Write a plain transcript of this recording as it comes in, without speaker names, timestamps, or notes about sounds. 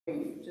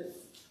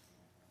Just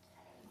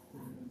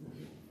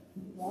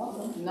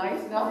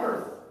nice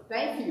number.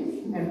 Thank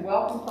you, and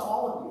welcome to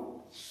all of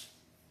you.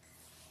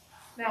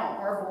 Now,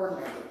 our board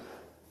members.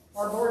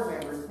 Our board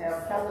members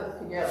have held us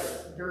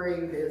together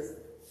during this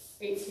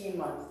 18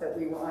 months that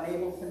we were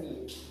unable to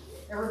meet.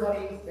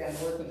 Everybody's been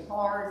working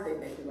hard.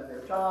 They've been doing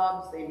their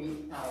jobs. They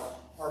meet.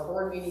 Our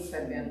board meetings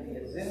have been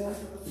via Zoom,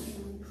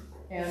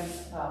 and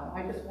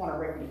I just want to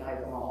recognize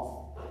them all.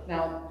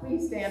 Now,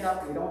 please stand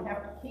up. You don't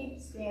have to keep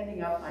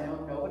standing up. I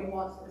know nobody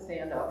wants to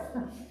stand up,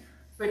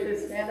 but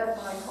just stand up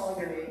when I call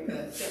your name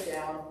and sit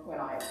down when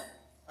I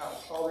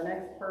call the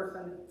next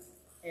person.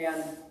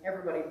 And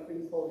everybody,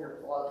 please hold your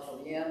applause till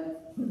the end.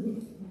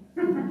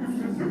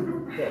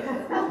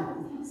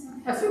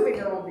 Assuming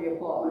there will be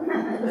applause.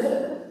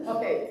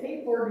 Okay,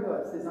 Kate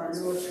Bordeaux is our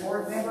newest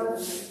board member.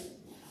 She's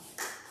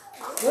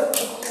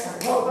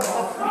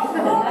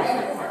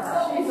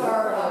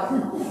our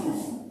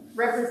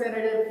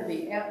representative for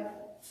the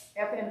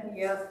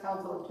MNPS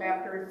Council of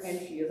Chapters, and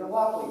she is a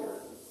walk leader.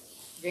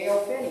 Gail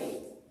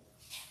Finney.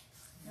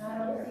 I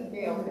don't see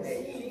Gail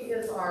today. She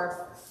is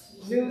our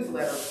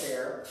newsletter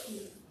chair,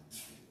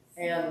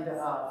 and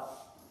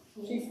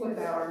she puts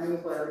out our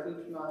newsletter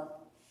each month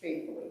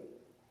faithfully.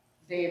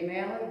 Dave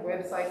Manley,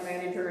 website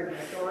manager and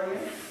historian.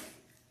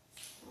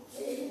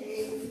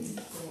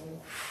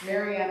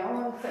 Mary Ann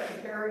Owens,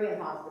 secretary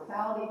and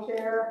hospitality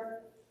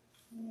chair.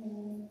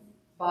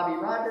 Bobby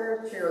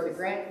Rogers, chair of the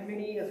grant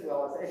committee as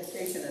well as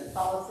education and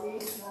policy.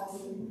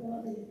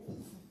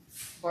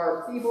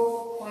 Barb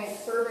Siebel, client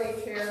survey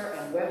chair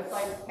and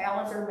website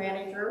calendar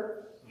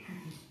manager.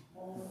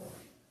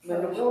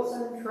 Linda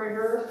Wilson,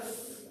 treasurer.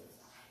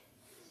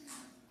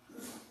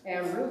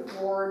 And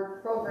Ruth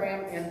Ward,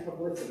 program and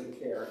publicity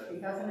chair. She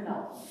has an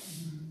announcement.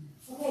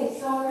 Okay,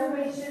 so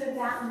everybody should have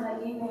gotten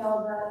the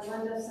email that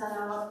Linda sent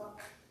out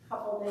a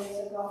couple days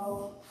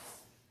ago,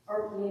 or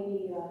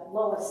maybe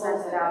Lois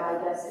sent it out, I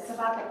guess. It's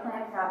about the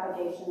plant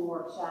propagation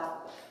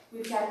workshop.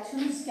 We've got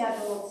 2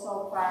 scheduled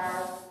so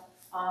far,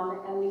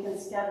 and we can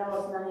schedule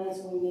as many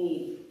as we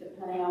need,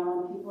 depending on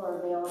when people are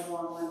available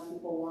and when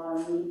people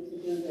want to meet to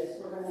do this.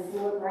 We're going to do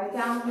it right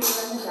down here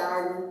in the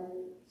garden,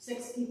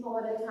 6 people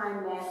at a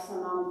time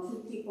maximum,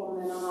 2 people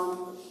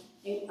minimum,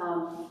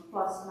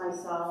 plus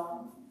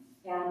myself.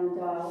 And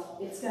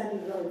it's going to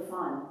be really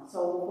fun.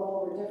 So we'll go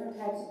over different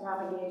types of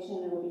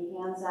propagation. It will be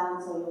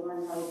hands-on, so you'll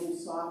learn how to do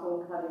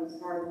softwood cuttings,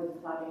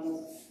 hardwood cuttings,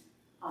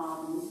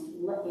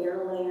 air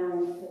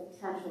layering,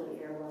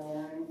 potentially air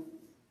layering,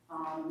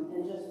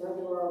 and just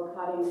regular old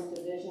cuttings,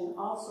 division,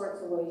 all sorts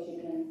of ways you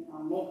can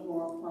make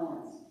more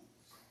plants.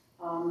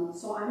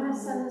 So I'm going to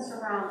send this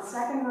around.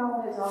 Second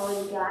row has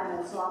already gotten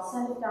it, so I'll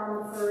send it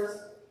down the first.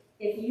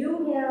 If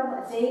you have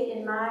a date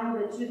in mind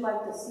that you'd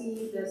like to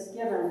see this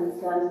given,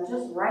 then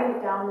just write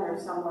it down there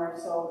somewhere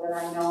so that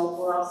I know,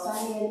 or I'll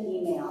send you an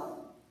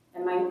email.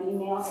 And my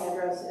email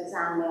address is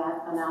on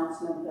that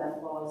announcement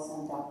that Lois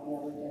sent out the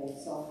other day.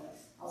 So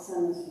I'll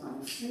send this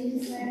one.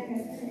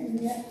 In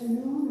the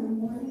afternoon or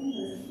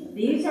morning?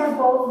 These are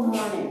both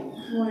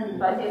morning.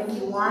 But if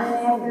you want an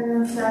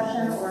afternoon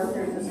session, or if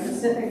there's a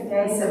specific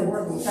day that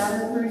works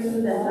better for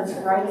you, then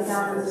just write it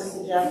down as a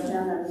suggestion,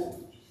 and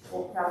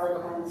we'll probably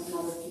find some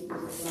other people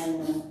to join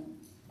them.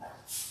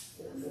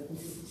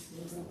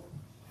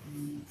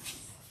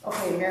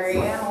 Okay, Mary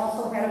Ann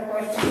also had a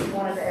question she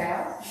wanted to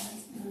ask.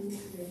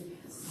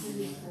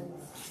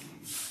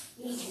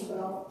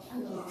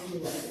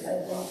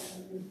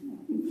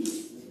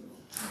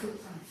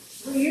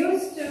 We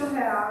used to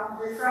have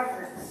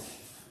refreshments,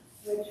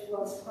 which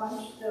was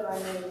punch that I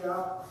made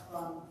up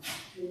from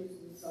juice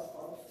and so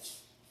forth,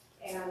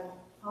 and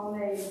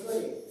homemade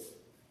goodies.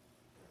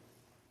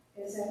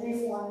 Is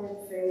anyone in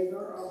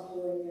favor of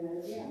doing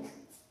it again?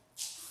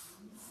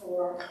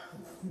 Or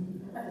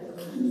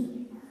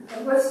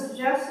it was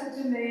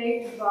suggested to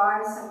me to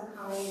buy some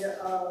kind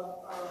of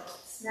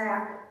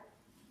snack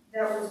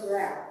that was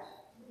wrapped,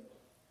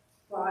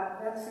 but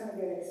that's going to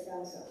get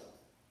expensive.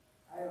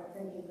 I don't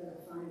think you're going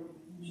to find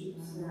cheap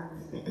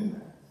snacks.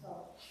 So,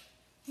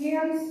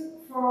 hands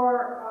for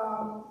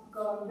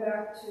going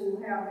back to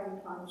having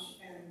punch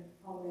and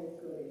homemade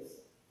goodies.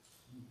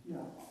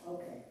 No,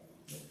 okay.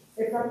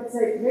 If I could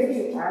say,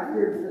 maybe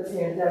after the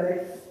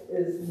pandemic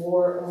is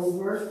more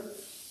over,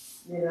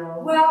 you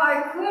know. Well,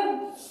 I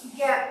could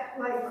get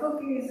like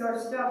cookies or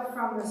stuff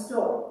from the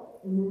store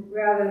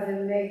rather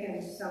than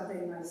making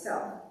something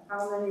myself.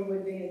 How many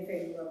would be in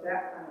favor of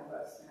that kind of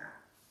a snack?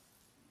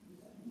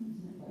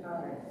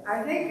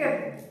 I think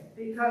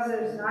because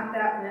there's not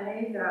that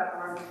many that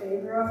are in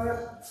favor of it,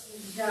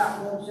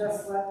 that we'll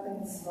just let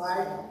things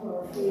slide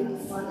for a few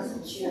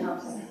months, you know.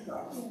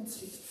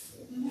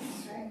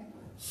 Okay.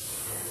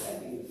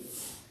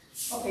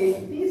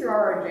 Okay, these are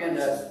our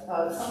agendas.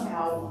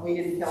 Somehow we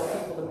didn't tell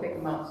people to pick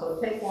them up, so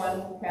take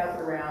one, pass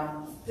it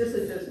around. This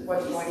is just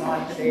what's going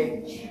on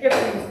today, if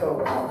things go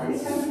well.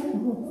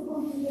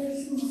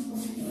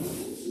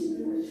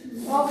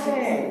 Okay.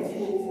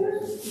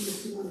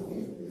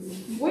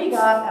 We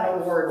got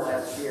an award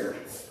last year.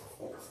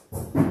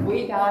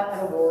 We got an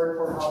award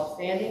for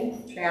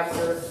outstanding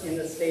chapter in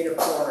the state of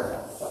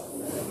Florida.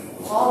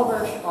 All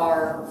of us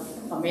are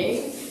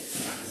amazed,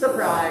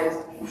 surprised,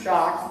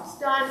 shocked,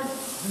 stunned,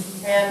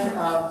 and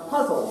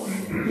puzzled.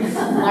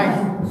 Like,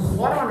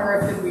 what on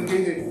earth did we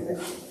do to,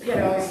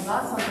 it's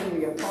not something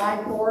we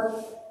applied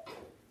for.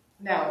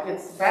 Now,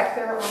 it's back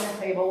there on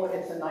the table,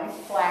 it's a nice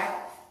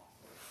plaque.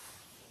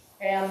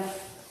 And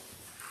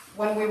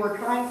when we were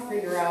trying to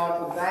figure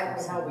out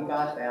exactly how we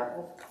got that,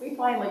 we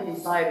finally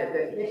decided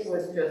that it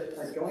was just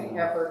a joint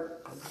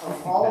effort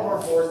of all of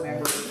our board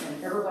members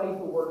and everybody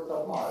who worked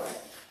so hard.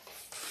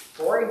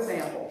 For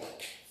example,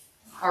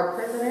 our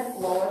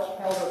president, Lois,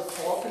 held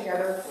us all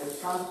together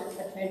with constant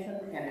attention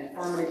and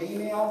informative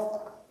emails,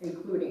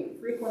 including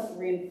frequent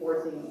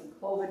reinforcing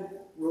COVID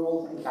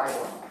rules and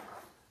guidelines.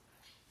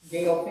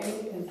 Gail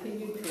Finney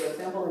continued to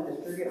assemble and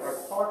distribute our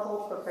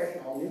colorful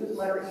professional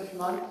newsletter each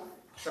month,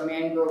 the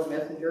Mangrove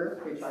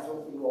Messenger, which I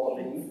hope you all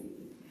read.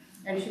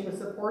 And she was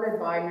supported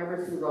by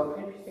members who wrote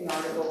interesting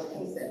articles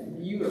and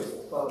sent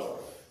beautiful photos.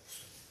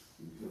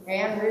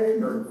 Ann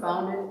Risberg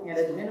founded and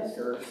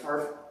administered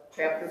our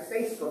chapter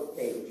Facebook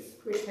page,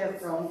 which has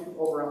grown to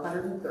over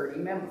 130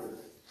 members.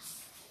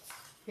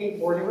 Kate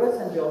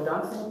Borduas and Bill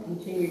Johnson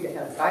continue to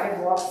have guided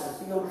walks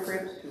and field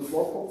trips to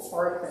local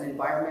parks and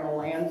environmental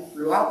lands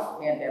throughout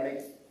the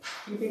pandemic,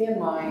 keeping in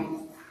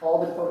mind all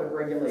the COVID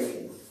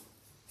regulations.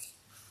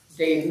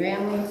 Dave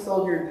Manley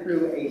soldiered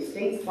through a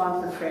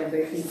state-sponsored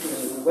transition to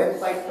a new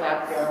website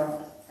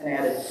platform and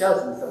added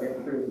dozens of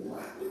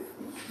improvements.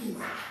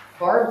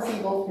 Barb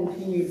Siebel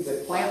continued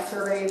with plant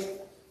surveys,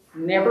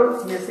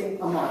 never missing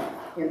a month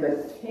in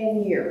the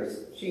 10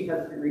 years she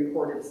has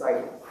recorded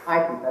sightings.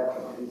 I think that's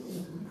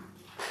amazing.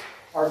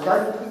 Our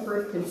garden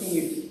keepers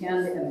continue to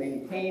tend and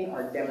maintain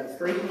our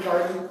demonstration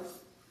gardens.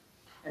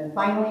 And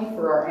finally,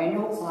 for our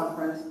annual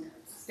conference,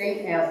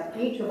 state asked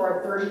each of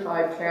our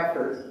 35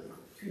 chapters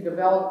to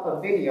develop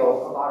a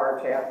video about our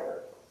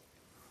chapter.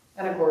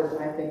 And of course,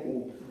 I'm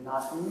thinking,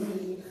 not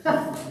me.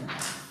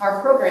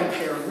 Our program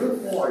chair,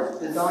 Ruth Ward,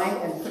 designed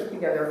and put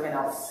together an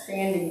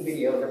outstanding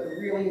video that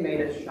really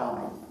made us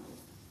shine.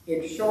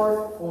 It's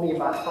short, only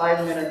about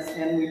 5 minutes,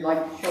 and we'd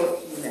like to show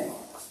it to you now.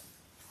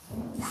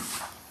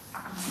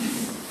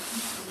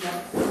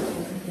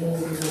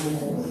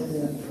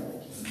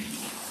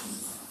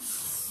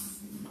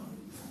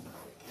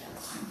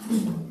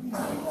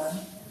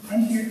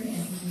 I'm here to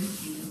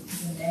introduce you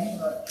to the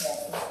Mangrove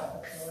chapter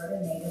of the Florida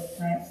Native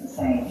Plant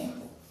Society.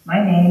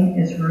 My name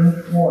is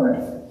Ruth Ward.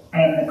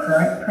 I am the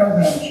current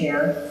program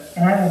chair,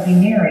 and I will be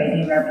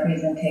narrating our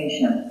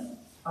presentation.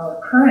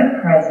 Our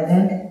current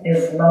president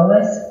is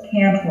Lois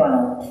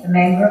Cantwell. The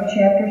Mangrove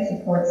chapter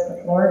supports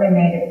the Florida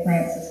Native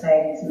Plant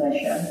Society's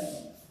mission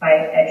by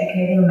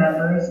educating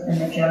members and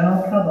the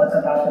general public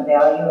about the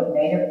value of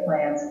native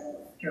plants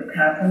through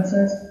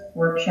conferences,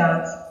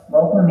 workshops,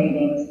 local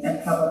meetings,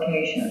 and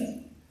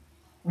publications.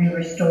 We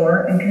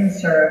restore and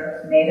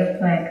conserve native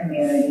plant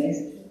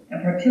communities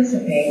and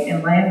participate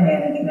in land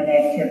management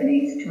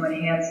activities to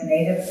enhance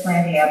native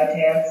plant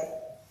habitats,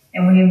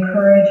 and we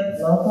encourage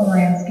local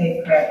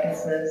landscape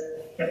practices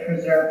that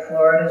preserve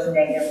Florida's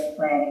native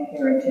plant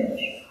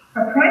heritage.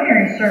 Our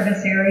primary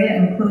service area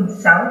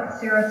includes South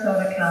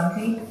Sarasota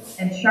County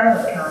and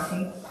Charlotte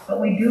County,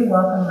 but we do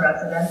welcome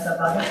residents of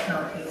other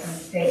counties and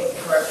states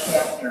to our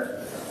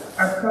chapter.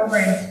 Our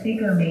program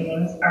speaker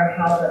meetings are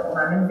held at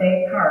Lemon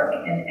Bay Park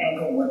in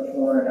Englewood,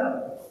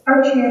 Florida.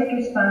 Our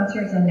chapter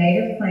sponsors a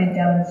native plant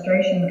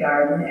demonstration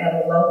garden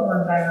at a local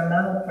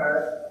environmental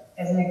park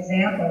as an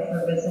example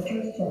for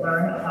visitors to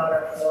learn about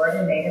our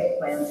Florida native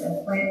plants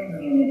and plant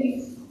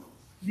communities.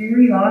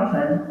 Very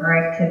often, our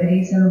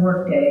activities and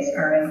workdays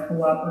are in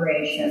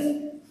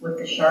cooperation with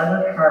the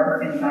Charlotte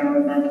Harbor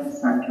Environmental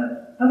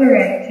Center. Other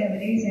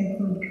activities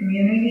include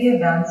community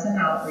events and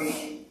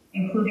outreach,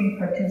 including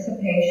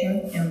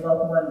participation in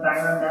local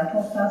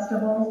environmental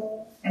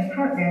festivals and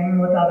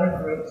partnering with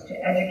other groups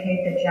to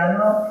educate the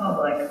general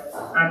public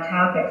on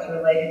topics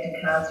related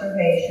to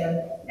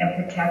conservation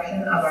and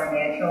protection of our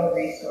natural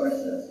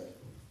resources.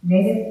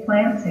 Native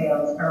plant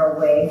sales are a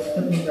way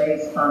that we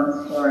raise funds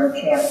for our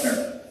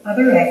chapter.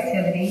 Other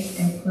activities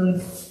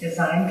include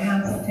design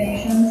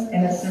consultations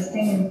and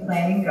assisting in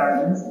planting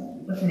gardens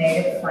with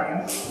native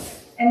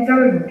plants and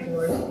garden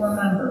tours for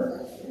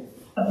members.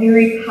 A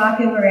very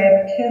popular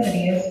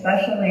activity,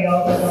 especially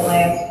over the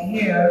last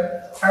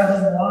year, are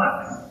the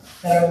walks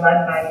that are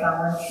led by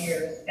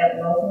volunteers at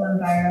local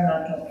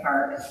environmental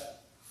parks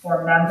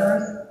for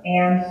members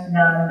and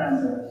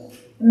non-members.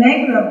 The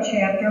Mangrove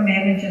chapter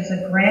manages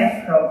a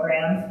grant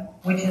program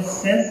which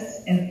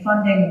assists in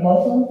funding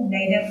local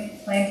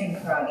native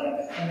planting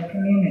projects in the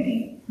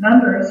community.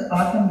 Members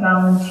often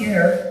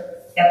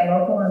volunteer at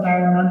local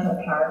environmental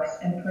parks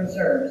and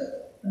preserves.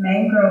 The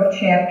Mangrove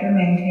chapter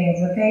maintains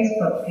a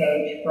Facebook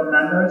page for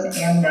members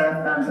and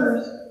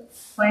non-members.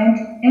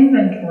 Plant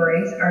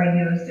inventories are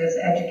used as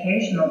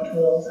educational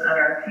tools on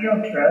our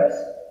field trips,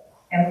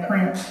 and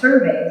plant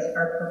surveys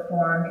are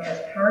performed as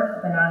part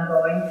of an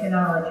ongoing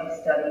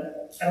phenology study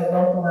at a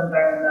local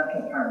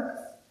environmental park.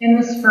 In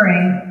the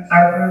spring,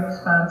 our group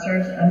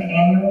sponsors an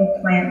annual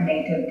Plant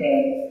Native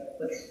Day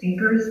with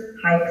speakers,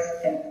 hikes,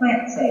 and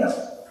plant sales.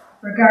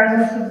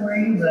 Regardless of where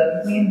you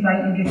live, we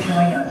invite you to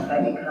join us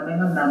by becoming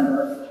a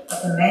member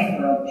of the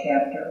Mangrove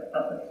chapter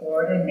of the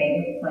Florida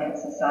Native Plant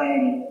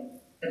Society.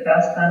 The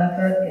best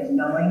benefit is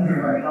knowing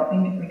you are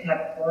helping to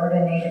protect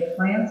Florida native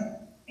plants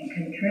and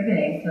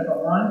contributing to the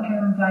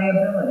long-term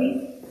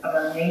viability of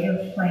our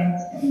native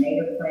plants and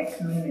native plant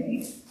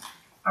communities.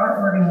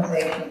 Our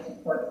organization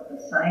supports the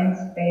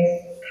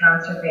science-based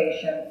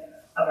conservation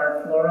of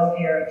our floral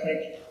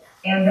heritage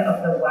and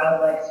of the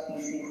wildlife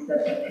species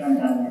that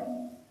depend on it.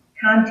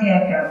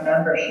 Contact our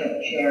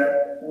membership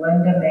chair,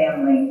 Linda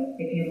Manley,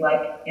 if you'd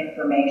like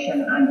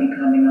information on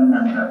becoming a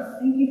member.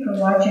 Thank you for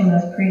watching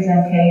this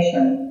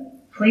presentation.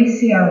 Please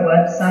see our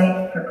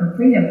website for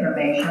complete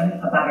information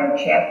about our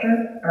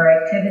chapter,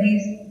 our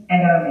activities,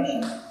 and our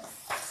mission.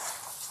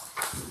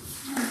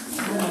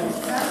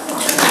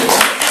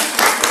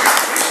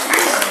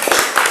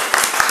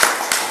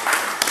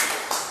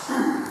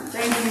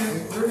 Thank you,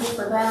 Bruce,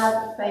 for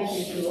that. Thank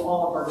you to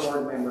all of our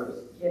board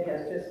members. It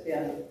has just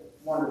been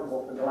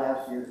wonderful for the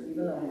last year,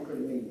 even though we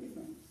couldn't meet.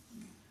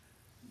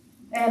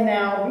 And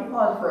now we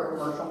pause for a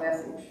commercial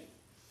message.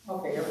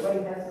 Okay,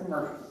 everybody has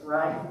commercials,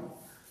 right?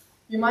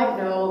 You might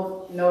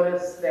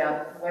notice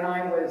that when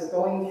I was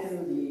going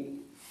through the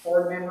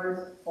board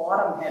members, a lot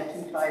of them had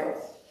two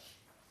titles,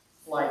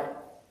 like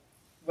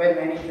web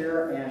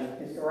manager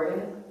and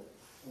historian,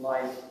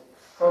 like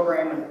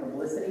program and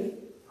publicity,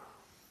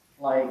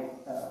 like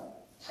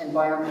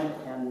environment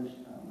and,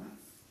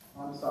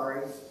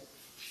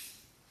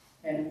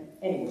 and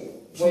anyway,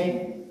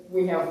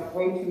 we have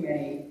way too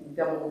many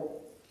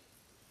double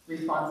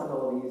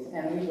responsibilities,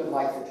 and we would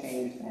like to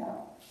change that.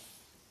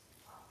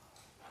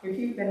 If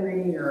you've been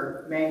reading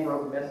your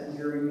Mangrove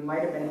Messenger, you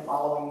might have been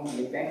following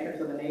the Adventures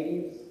of the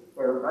Natives,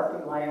 where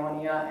Rusty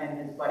Lyonia and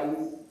his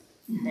buddies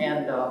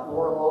and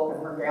Laura Loke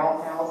and her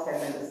gal pals have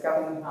been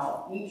discovering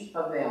how each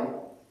of them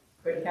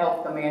could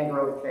help the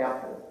Mangrove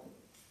chapter.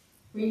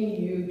 We need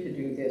you to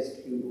do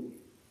this too.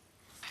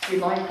 We'd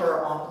like for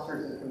our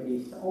officers and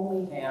committees to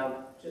only have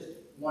just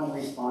one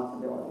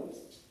responsibility.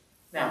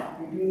 Now,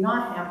 you do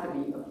not have to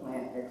be a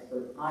plant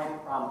expert, I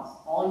promise.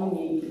 All you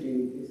need to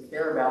do is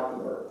care about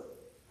the earth.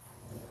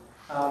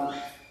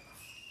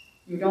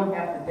 You don't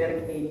have to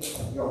dedicate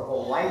your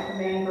whole life to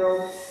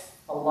mangrove.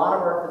 A lot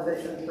of our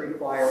positions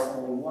require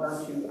only 1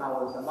 or 2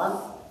 hours a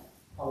month.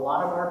 A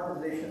lot of our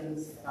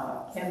positions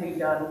can be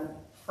done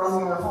from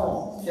your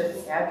home,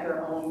 just at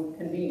your own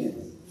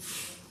convenience.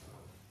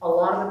 A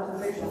lot of the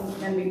positions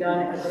can be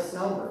done as a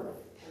snowbird.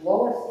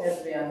 Lois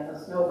has been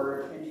a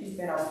snowbird, and she's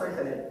been our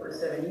president for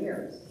 7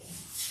 years.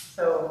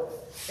 So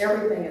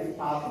everything is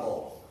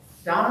possible.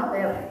 Down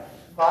at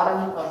the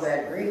bottom of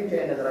that green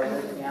agenda that I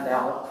just handed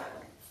out,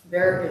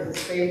 there is a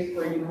space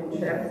where you can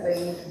check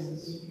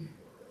things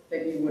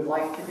that you would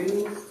like to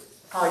do,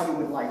 how you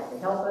would like to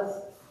help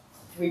us.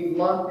 We'd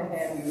love to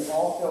have you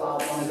all fill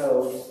out one of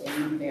those,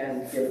 and you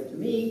can give it to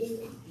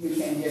me, you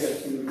can give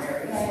it to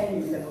Mary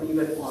Ann, you can leave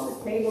it on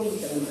the table, you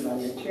can leave it on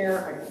your chair.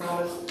 I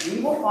promise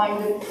we will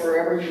find it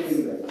wherever you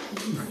leave it.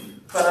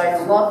 But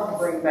I'd love to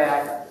bring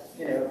back,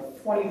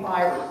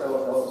 25 or so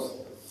of those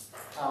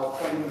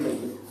when you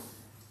leave.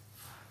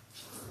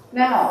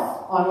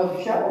 Now, on with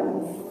the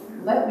show.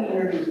 Let me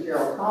introduce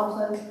Gerald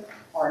Thompson,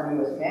 our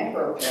newest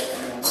Mangrove chapter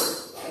member,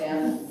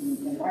 and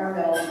the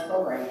environmental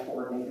program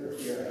coordinator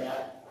here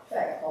at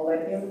Tech. I'll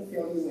let him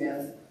fill you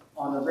in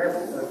on the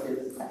rest of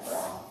his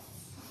background.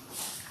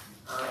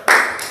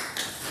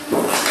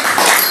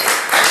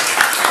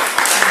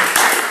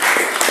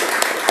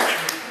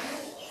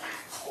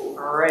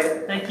 All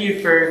right, thank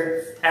you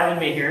for having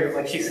me here.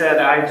 Like she said,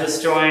 I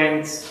just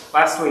joined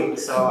last week,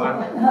 so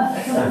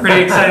I'm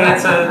pretty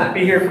excited to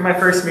be here for my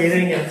first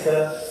meeting and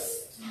to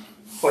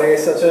play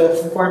such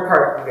an important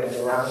part I'm going to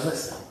do around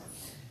this.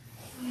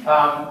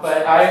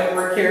 But I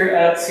work here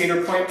at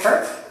Cedar Point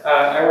Park.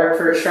 I work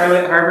for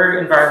Charlotte Harbor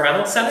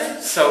Environmental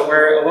Center, so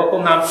we're a local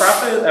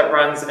nonprofit that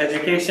runs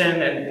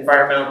education and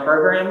environmental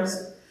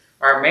programs.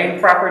 Our main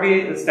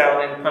property is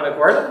down in Punta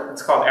Gorda.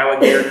 It's called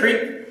Alligator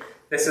Creek.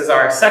 This is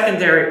our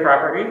secondary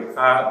property.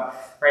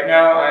 Right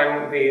now,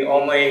 I'm the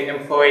only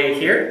employee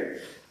here,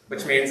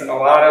 which means a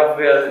lot of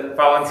the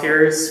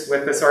volunteers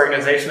with this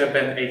organization have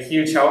been a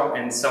huge help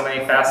in so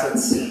many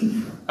facets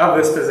of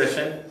this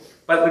position.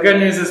 But the good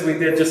news is we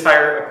did just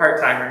hire a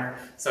part-timer,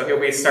 so he'll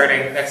be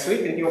starting next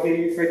week and he'll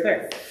be right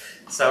there.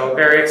 So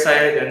very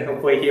excited, and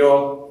hopefully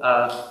he'll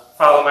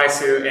follow my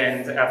suit,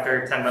 and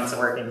after 10 months of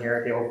working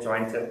here, he'll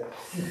join too.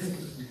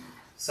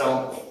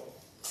 So,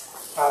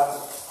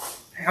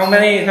 how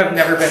many have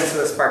never been to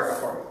this park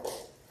before?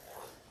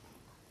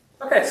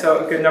 Okay,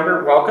 so a good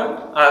number,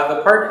 welcome.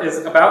 The park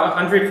is about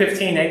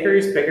 115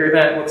 acres, bigger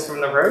than it looks from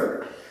the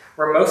road.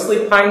 We're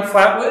mostly pine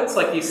flatwoods,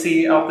 like you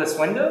see out this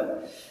window.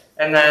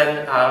 And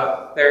then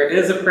there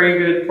is a pretty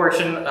good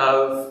portion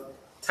of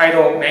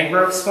tidal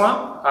mangrove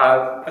swamp,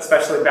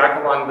 especially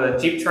back along the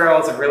Jeep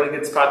Trail is a really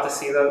good spot to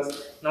see those.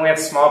 And then we have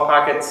small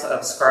pockets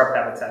of scrub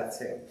habitat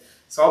too.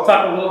 So I'll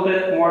talk a little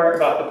bit more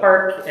about the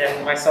park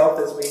and myself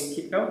as we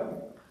keep going.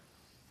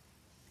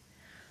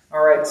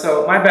 All right,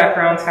 so my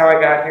background's how I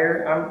got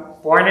here.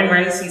 I'm born and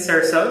raised in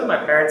Sarasota.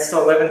 My parents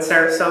still live in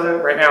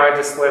Sarasota. Right now I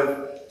just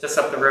live just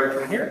up the road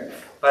from here,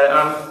 but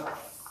I'm a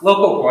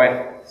local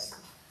boy.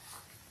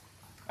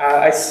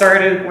 I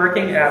started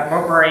working at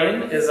Mount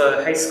Moraine as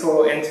a high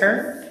school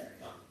intern,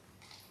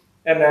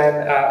 and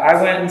then I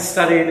went and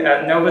studied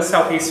at Nova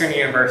Southeastern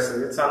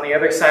University. It's on the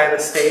other side of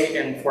the state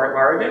in Fort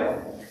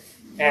Lauderdale,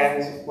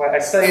 and what I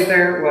studied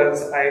there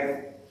was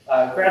I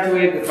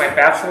graduated with my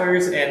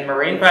bachelor's in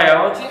marine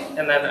biology,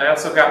 and then I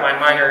also got my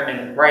minor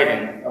in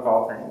writing, of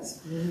all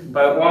things.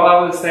 But while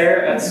I was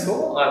there at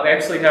school, they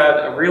actually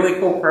had a really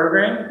cool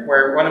program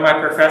where one of my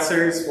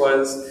professors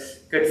was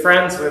good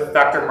friends with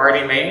Dr.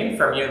 Marty Main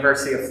from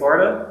University of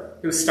Florida,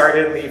 who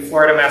started the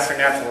Florida Master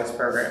Naturalist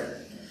program.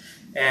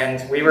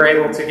 And we were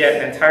able to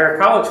get an entire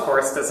college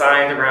course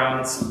designed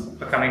around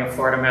becoming a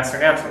Florida Master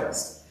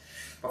Naturalist.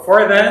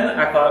 Before then,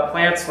 I thought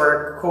plants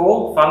were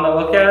cool, fun to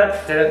look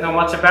at, didn't know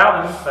much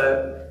about them,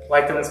 but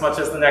liked them as much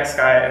as the next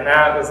guy. And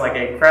that was like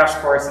a crash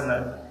course in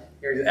the,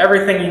 here's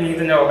everything you need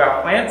to know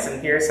about plants,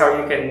 and here's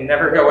how you can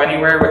never go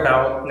anywhere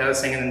without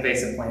noticing an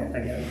invasive plant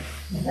again.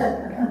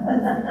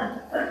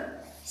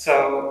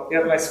 So,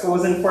 yeah, my school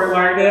was in Fort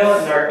Lauderdale,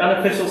 and our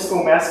unofficial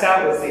school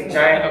mascot was the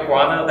giant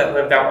iguana that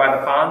lived out by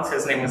the ponds.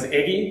 His name was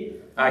Iggy.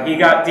 He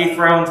got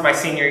dethroned my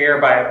senior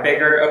year by a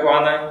bigger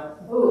iguana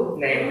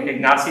named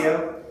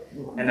Ignacio.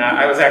 And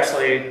I was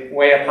actually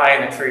way up high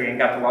in a tree and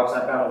got to watch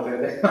that battle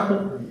go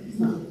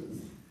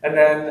down. And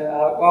then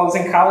while I was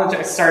in college,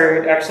 I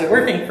started actually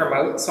working for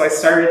Moat. So I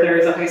started there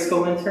as a high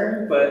school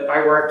intern, but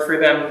I worked for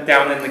them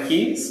down in the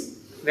Keys.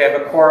 They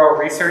have a coral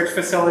research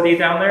facility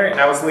down there, and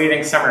I was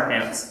leading summer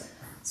camps.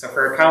 So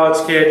for a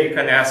college kid, you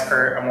couldn't ask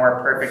for a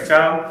more perfect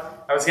job.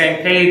 I was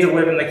getting paid to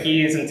live in the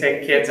Keys and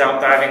take kids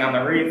out diving on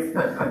the reef.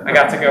 I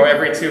got to go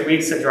every 2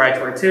 weeks to dry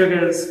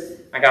tortugas.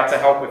 I got to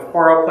help with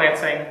coral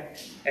planting.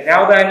 And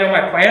now that I know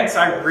my plants,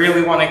 I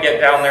really want to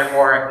get down there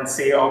more and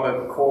see all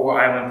the cool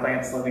island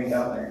plants living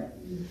down there.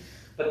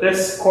 But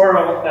this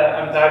coral that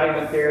I'm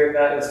diving with here,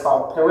 that is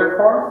called pillar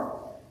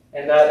coral,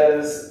 and that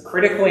is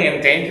critically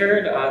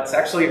endangered. It's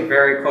actually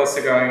very close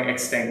to going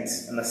extinct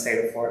in the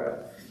state of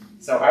Florida.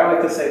 So I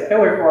like to say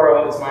pillar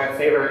coral is my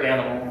favorite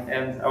animal,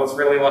 and I was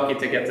really lucky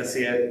to get to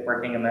see it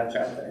working in that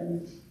job there.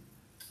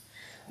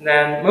 And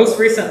then most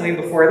recently,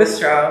 before this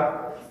job,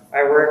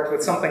 I worked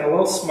with something a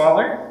little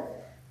smaller.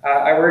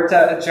 I worked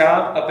at a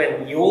job up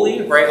in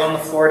Yulee, right on the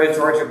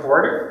Florida-Georgia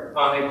border,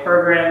 on a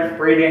program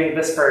breeding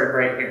this bird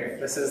right here.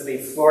 This is the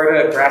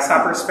Florida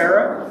grasshopper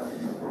sparrow.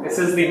 This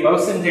is the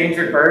most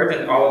endangered bird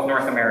in all of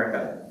North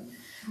America.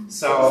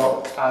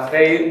 So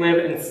they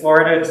live in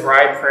Florida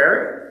dry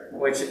prairie,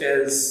 which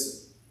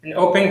is an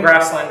open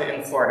grassland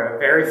in Florida.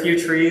 Very few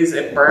trees.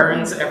 It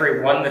burns every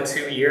 1 to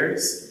 2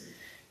 years.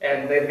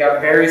 And they've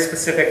got very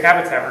specific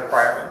habitat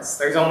requirements.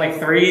 There's only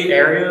 3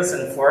 areas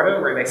in Florida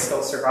where they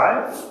still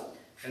survive.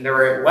 And there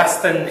were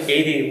less than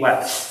 80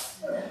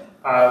 left.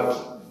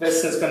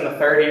 This has been the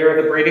 3rd year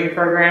of the breeding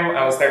program.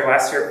 I was there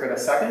last year for the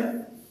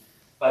 2nd.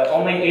 But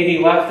only 80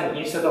 left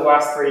in each of the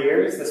last 3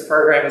 years. This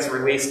program has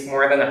released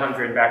more than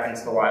 100 back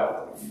into the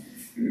wild.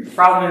 The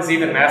problem is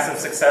even massive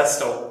success,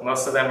 still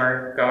most of them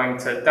are going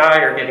to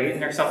die or get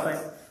eaten or something.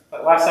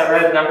 But last I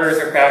read, numbers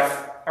are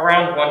back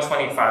around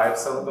 125,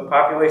 so the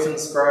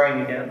population's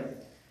growing again.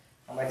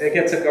 I did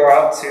get to go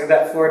out to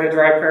that Florida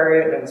dry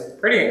prairie, and it was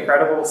pretty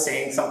incredible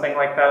seeing something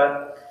like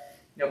that.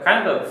 You know,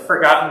 kind of a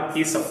forgotten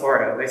piece of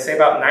Florida. They say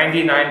about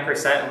 99%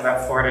 of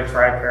that Florida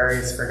dry prairie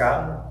is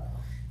forgotten.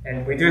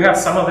 And we do have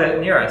some of it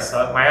near us.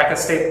 Mayaca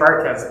State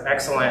Park has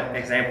excellent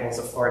examples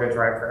of Florida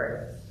dry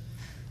prairie.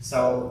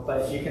 So,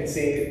 but you can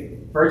see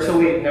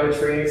virtually no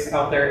trees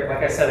out there.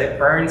 Like I said, it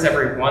burns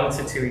every 1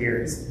 to 2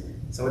 years.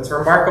 So it's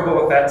remarkable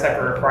with that type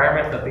of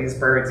requirement that these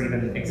birds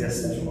even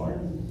exist anymore.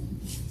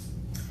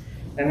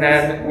 And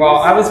then while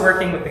I was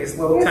working with these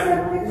little... Where's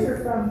that picture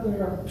from,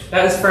 Gerald?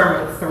 That is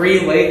from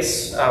Three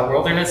Lakes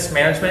Wilderness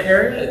Management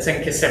Area. It's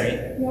in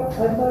Kissimmee. Yep, I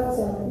thought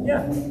so.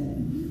 Yeah.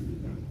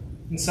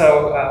 And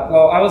so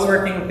while I was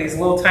working with these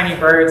little tiny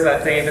birds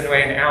that didn't even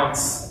weigh an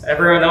ounce,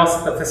 everyone else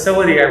at the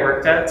facility I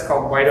worked at, it's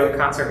called White Oak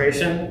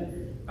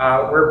Conservation,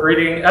 were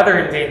breeding other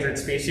endangered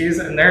species,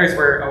 and theirs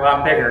were a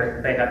lot bigger.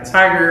 They had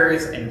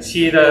tigers and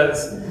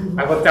cheetahs.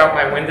 I looked out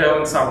my window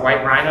and saw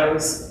white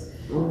rhinos.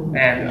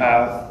 And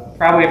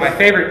probably my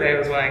favorite day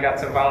was when I got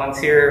to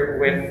volunteer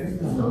with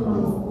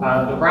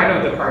the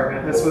rhino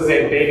department. This was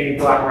a baby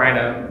black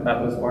rhino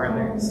that was born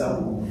there,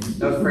 so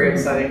that was pretty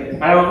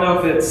exciting. I don't know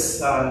if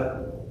it's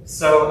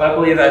so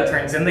ugly that it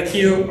turns into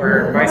cute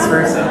or vice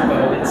versa,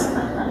 but it's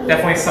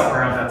definitely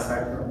somewhere on that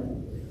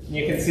spectrum.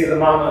 You can see the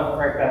mama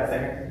right back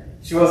there.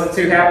 She wasn't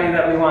too happy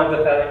that we wanted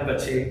to pet him, but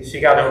she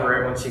got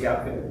over it when she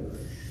got food.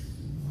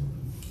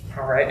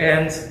 All right,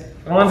 and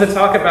I wanted to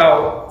talk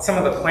about some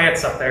of the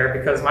plants up there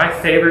because my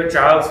favorite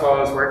jobs while I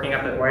was working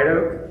up at White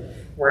Oak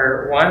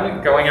were,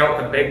 one, going out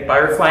with a big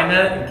butterfly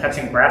net and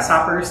catching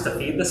grasshoppers to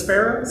feed the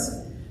sparrows.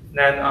 And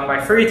then on my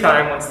free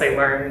time, once they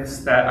learned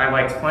that I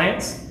liked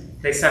plants,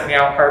 they sent me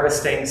out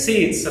harvesting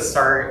seeds to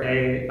start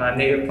a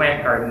native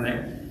plant garden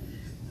there.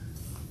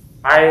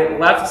 I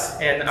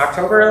left in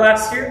October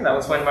last year. That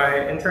was when my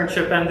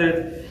internship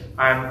ended.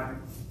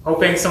 I'm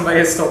hoping somebody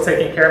is still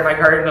taking care of my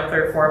garden up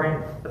there for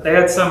me. But they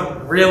had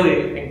some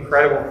really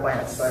incredible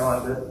plants that I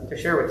wanted to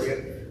share with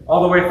you,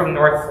 all the way from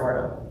North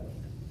Florida.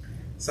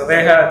 So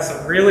they had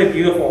some really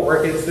beautiful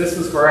orchids. This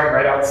was growing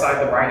right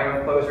outside the rhino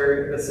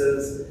enclosure. This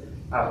is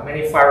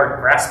many-flowered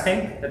grass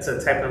pink. It's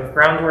a type of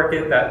ground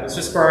orchid that was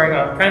just growing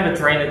on kind of a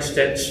drainage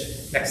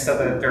ditch next to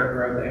the dirt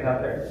road they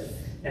have there.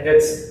 And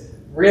it's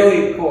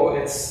really cool.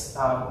 Its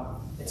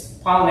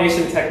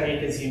pollination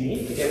technique is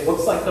unique. It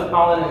looks like the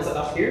pollen is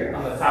up here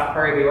on the top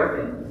part of the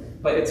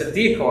orchid, but it's a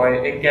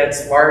decoy. It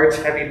gets large,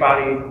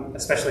 heavy-bodied,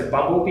 especially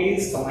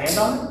bumblebees, to land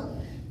on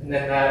it. And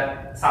then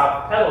that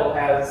top petal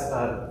has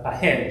a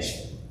hinge.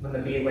 When the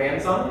bee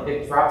lands on it,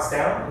 it drops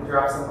down and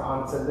drops them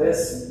onto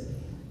this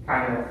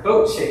kind of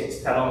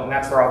boat-shaped petal, and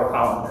that's where all the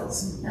pollen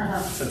is.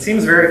 So it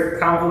seems very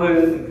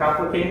convoluted and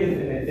complicated,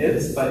 and it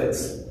is, but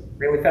it's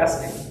really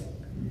fascinating.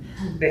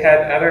 They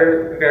had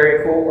other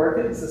very cool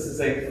orchids. This is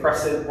a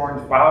crested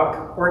orange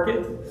bog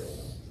orchid,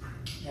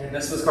 and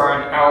this was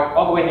growing out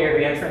all the way near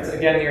the entrance,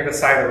 again near the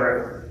side of the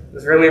road. It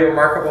was really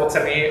remarkable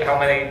to me how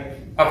many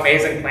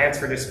amazing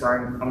plants were just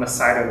growing on the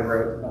side of the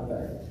road up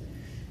there.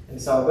 And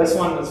so this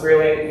one was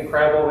really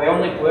incredible. They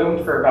only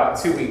bloomed for about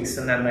 2 weeks,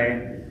 and then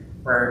they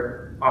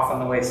were off on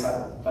the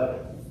wayside,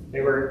 but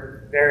they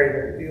were very,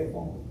 very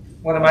beautiful.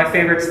 One of my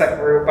favorites that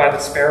grew by the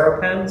sparrow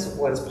pens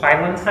was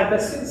pineland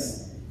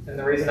hibiscus, and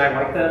the reason I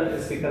like them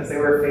is because they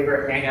were a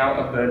favorite hangout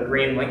of the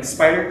green lynx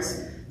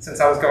spiders. Since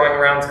I was going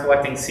around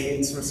collecting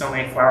seeds from so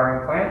many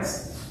flowering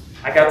plants,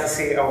 I got to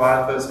see a lot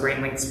of those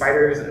green lynx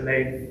spiders, and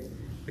they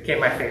became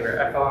my favorite.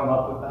 I fell in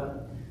love with them.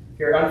 If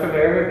you're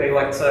unfamiliar, they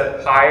like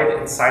to hide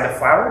inside of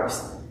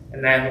flowers,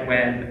 and then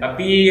when a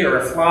bee or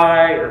a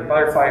fly or a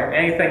butterfly or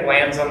anything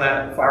lands on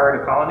that flower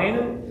to pollinate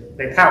it,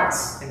 they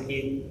pounce and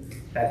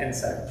eat that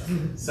insect.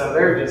 So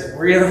they're just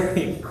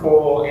really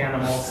cool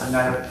animals, and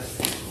I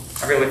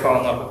really fell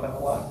in love with them a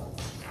lot.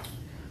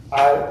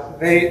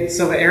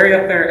 So the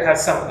area up there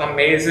has some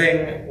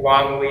amazing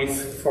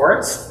longleaf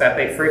forests that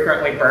they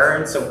frequently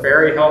burn, so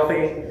very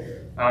healthy.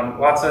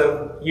 Lots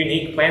of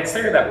unique plants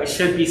there that we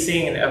should be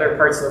seeing in other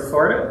parts of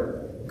Florida,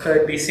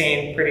 could be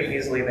seen pretty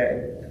easily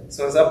there.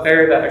 So it was up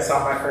there that I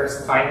saw my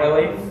first pine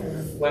lily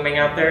blooming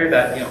out there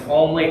that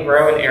only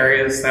grow in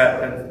areas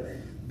that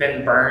have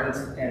been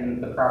burned in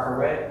the proper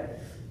way.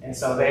 And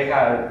so they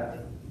had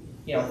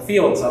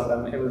fields of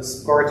them. It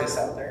was gorgeous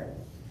out there.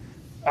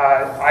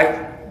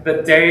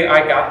 The day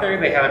I got there,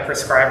 they had a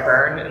prescribed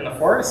burn in the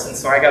forest, and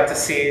so I got to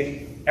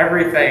see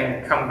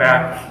everything come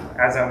back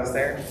as I was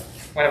there.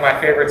 One of my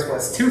favorites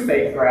was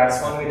toothache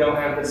grass, one we don't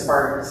have this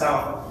far of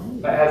south,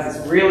 but it has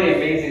this really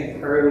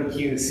amazing curly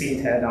Q seed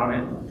head on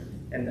it.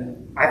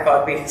 And I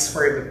thought these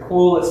were the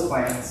coolest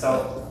plants,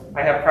 so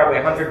I have probably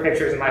 100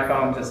 pictures in my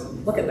phone, just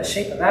look at the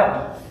shape of that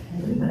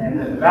one.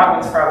 And that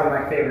one's probably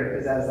my favorite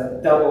because it has a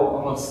double,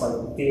 almost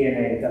like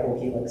DNA, double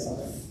helix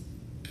on it.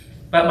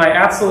 But my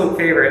absolute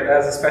favorite,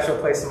 that has a special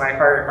place in my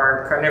heart,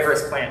 are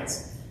carnivorous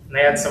plants. And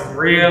they had some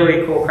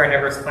really cool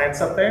carnivorous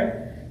plants up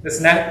there. This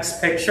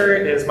next picture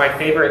is my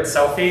favorite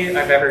selfie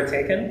I've ever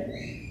taken.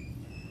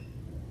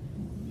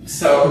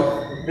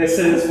 So this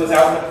was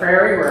out in the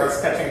prairie where I was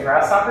catching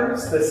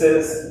grasshoppers. This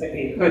is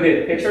a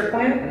hooded pitcher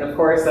plant, and of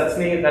course that's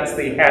me, and that's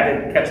the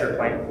hatted catcher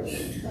plant.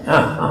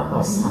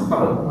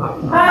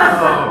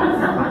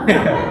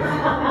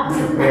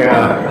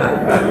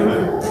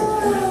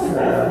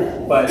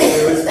 But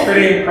it was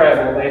pretty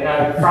incredible. They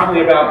had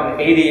probably about an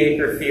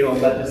 80-acre field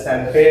that just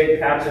had big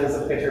patches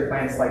of pitcher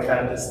plants like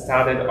that just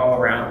dotted all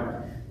around.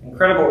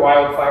 Incredible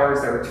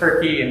wildflowers. There were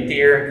turkey and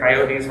deer and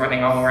coyotes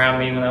running all around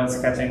me when I was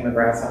catching the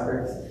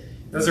grasshoppers.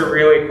 It was a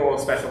really cool,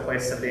 special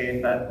place to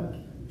be that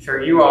I'm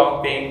sure you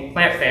all, being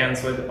plant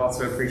fans, would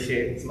also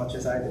appreciate as much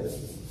as I did.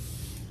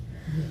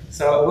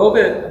 So a little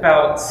bit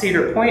about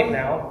Cedar Point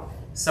now.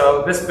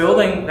 So this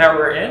building that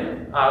we're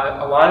in,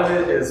 a lot of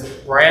it is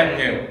brand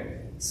new.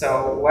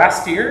 So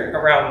last year,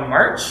 around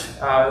March,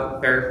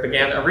 there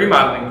began a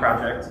remodeling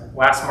project.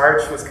 Last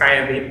March was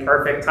kind of the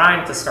perfect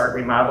time to start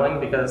remodeling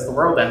because the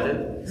world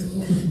ended.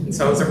 And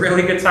so it was a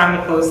really good time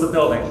to close the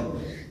building.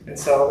 And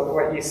so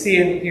what you see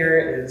in here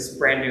is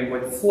brand new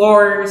wood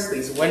floors.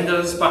 These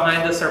windows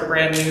behind us are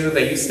brand new.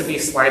 They used to be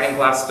sliding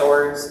glass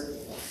doors.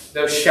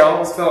 Those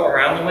shelves built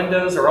around the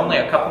windows are only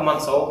a couple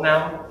months old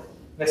now.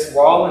 This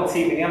wall and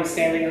TV I'm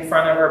standing in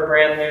front of are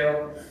brand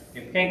new.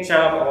 New paint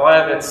job, a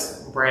lot of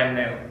it's brand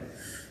new.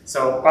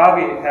 So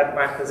Bobby had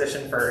my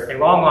position for a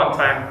long, long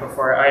time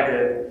before I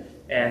did,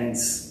 and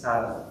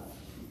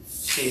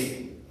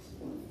she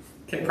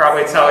can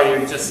probably tell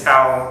you just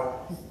how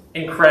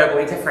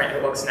incredibly different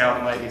it looks now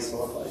than what it used to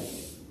look like.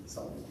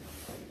 So.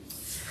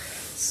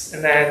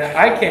 And then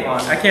I came on.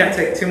 I can't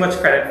take too much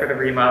credit for the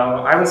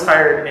remodel. I was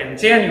hired in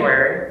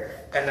January,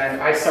 and then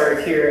I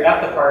started here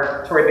at the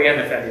park toward the end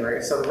of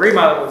February. So the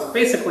remodel was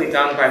basically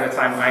done by the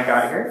time I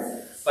got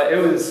here, but it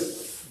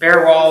was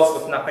bare walls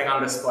with nothing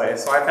on display.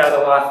 So I've had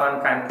a lot of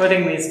fun kind of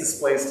putting these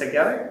displays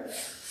together,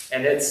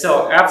 and it's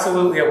still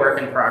absolutely a work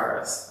in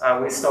progress.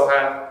 We still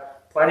have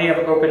plenty of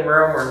open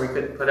room where we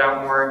could put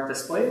out more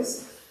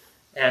displays.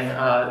 And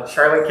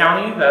Charlotte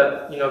County,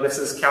 this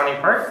is County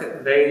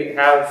Park, they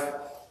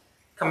have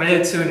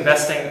committed to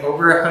investing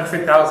over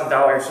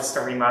 $100,000 just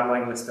to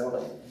remodeling this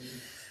building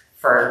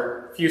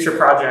for future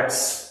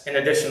projects in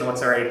addition to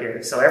what's already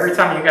here. So every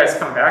time you guys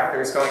come back,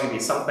 there's going to be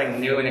something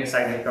new and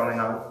exciting going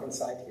on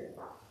inside here.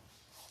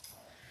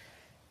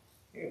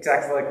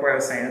 Exactly like what I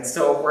was saying, it's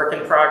still a work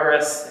in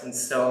progress and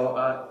still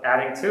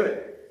adding to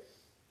it.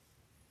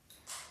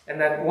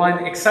 And then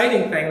one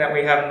exciting thing that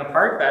we have in the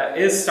park that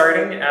is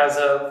starting as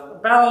of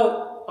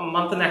about a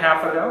month and a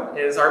half ago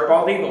is our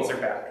bald eagles are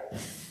back.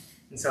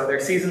 And so their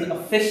season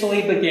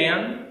officially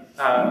began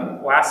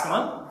last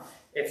month.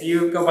 If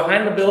you go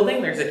behind the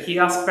building, there's a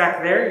kiosk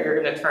back there.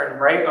 You're going to turn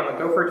right on the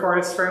Gopher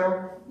Tourist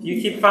Trail. If you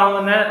keep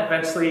following that,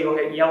 eventually you'll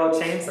hit yellow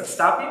chains that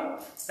stop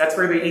you. That's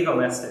where the eagle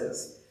nest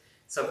is.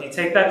 So if you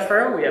take that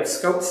trail, we have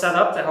scopes set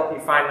up to help you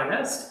find the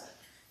nest.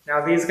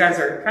 Now these guys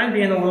are kind of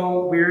being a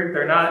little weird.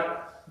 They're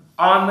not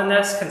on the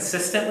nest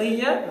consistently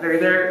yet. They're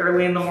there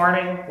early in the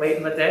morning, late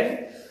in the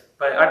day.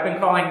 But I've been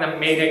calling them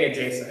mating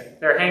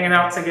adjacent. They're hanging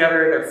out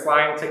together, they're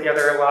flying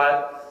together a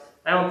lot.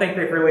 I don't think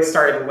they've really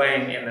started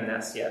laying in the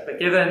nest yet, but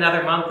give it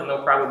another month and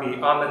they'll probably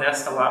be on the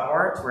nest a lot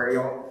more to where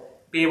you'll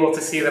be able to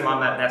see them on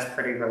that nest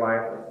pretty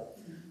reliably.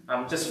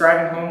 Just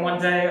driving home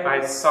one day,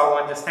 I saw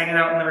one just hanging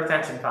out in the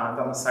retention pond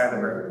on the side of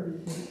the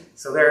road.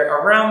 So they're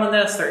around the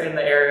nest, they're in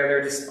the area,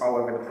 they're just all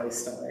over the place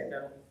still right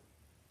now.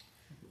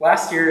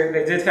 Last year,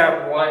 they did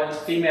have one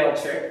female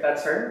chick,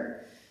 that's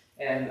her,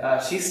 and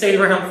she stayed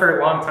around for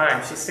a long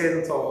time. She stayed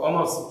until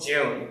almost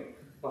June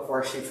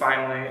before she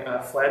finally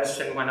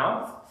fledged and went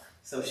off.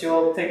 So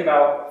she'll take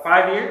about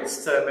 5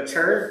 years to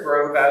mature,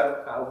 grow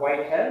that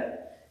white head,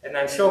 and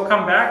then she'll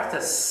come back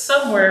to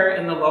somewhere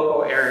in the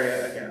local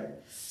area again.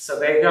 So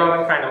they go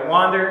and kind of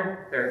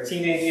wander their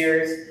teenage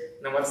years,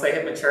 and then once they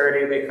hit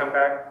maturity, they come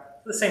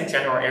back to the same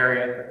general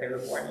area that they were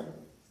born in.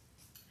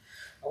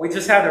 We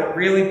just had a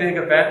really big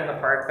event in the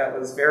park that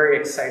was very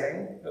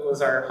exciting. It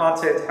was our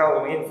haunted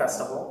Halloween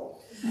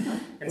festival.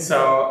 And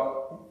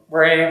so,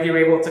 were any of you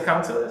able to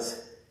come to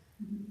this?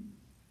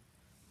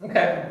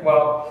 Okay,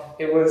 well,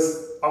 it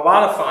was a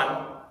lot of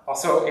fun,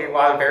 also a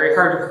lot of very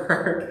hard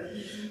work.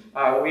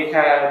 We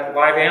had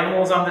live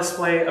animals on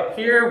display up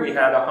here, we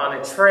had a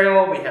haunted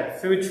trail, we had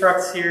food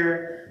trucks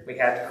here, we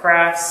had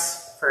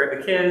crafts for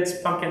the kids,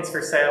 pumpkins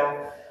for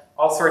sale,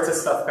 all sorts of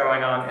stuff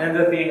going on. It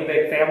ended up being a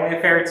big family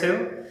affair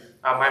too.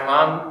 My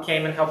mom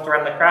came and helped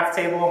run the craft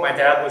table. My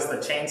dad was the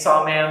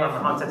chainsaw man on the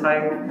haunted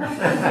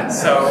hike.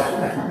 So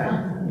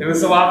it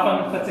was a lot of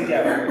fun to put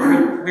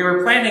together. We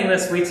were planning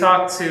this. We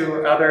talked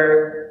to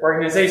other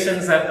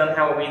organizations that have done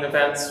Halloween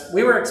events.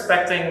 We were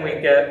expecting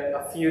we'd get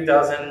a few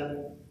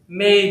dozen,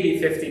 maybe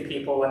 50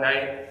 people a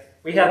night.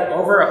 We had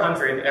over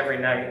 100 every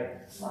night.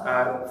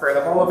 For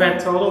the whole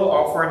event total,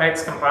 all 4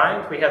 nights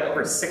combined, we had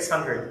over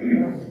 600.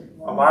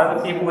 A lot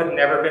of the people had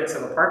never been to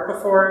the park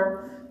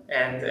before.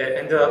 And it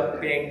ended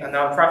up being a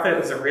nonprofit. It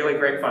was a really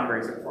great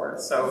fundraiser for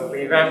us. So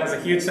the event was a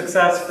huge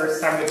success.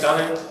 First time we've done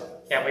it.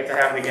 Can't wait to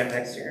have it again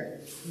next year.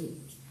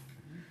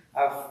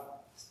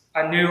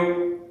 A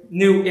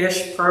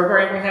new-ish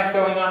program we have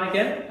going on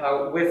again.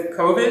 With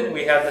COVID,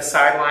 we had to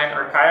sideline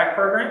our kayak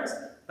programs.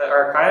 But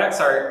our kayaks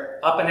are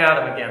up and at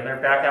 'em again.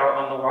 They're back out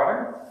on the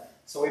water.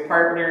 So we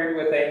partnered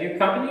with a new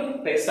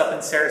company based up in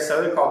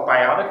Sarasota called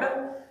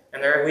Biotica.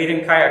 And they're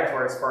leading kayak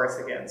tours for us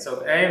again. So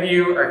if any of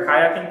you are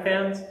kayaking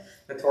fans,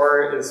 the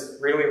tour is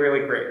really,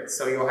 really great.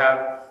 So you'll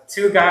have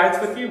 2 guides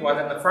with you, one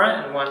in the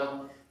front and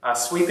one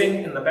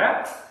sweeping in the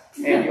back.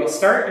 And you'll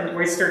start in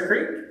Oyster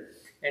Creek,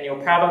 and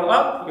you'll paddle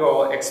up.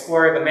 You'll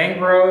explore the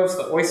mangroves,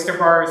 the oyster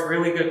bars,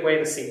 really good way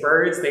to see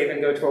birds. They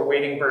even go to a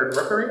wading bird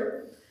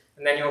rookery.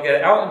 And then you'll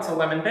get out into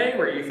Lemon Bay,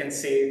 where you can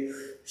see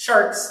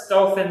sharks,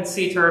 dolphins,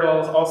 sea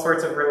turtles, all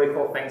sorts of really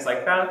cool things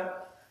like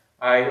that.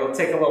 You'll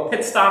take a little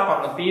pit stop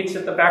on the beach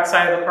at the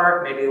backside of the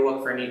park, maybe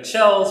look for neat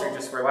shells or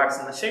just relax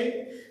in the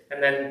shade.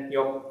 And then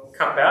you'll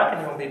come back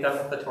and you'll be done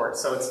with the tour.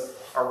 So it's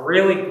a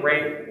really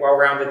great,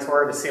 well-rounded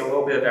tour to see a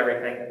little bit of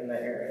everything in the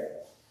area.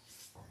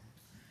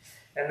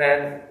 And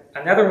then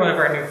another one of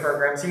our new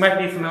programs, you might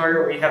be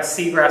familiar, we have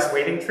seagrass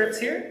wading trips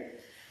here.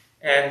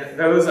 And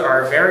those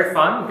are very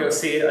fun. Go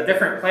see a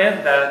different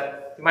plant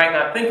that you might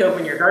not think of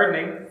when you're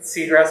gardening,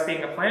 seagrass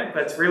being a plant,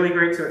 but it's really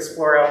great to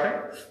explore out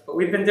there. But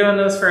we've been doing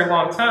those for a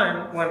long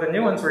time. One of the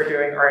new ones we're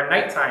doing are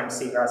nighttime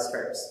seagrass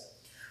trips,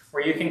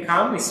 where you can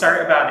come. We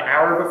start about an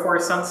hour before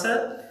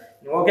sunset,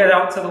 and we'll get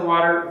out to the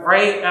water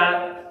right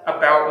at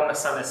about when the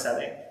sun is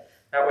setting.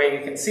 That way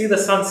you can see the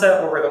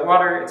sunset over the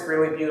water. It's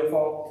really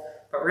beautiful,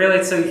 but really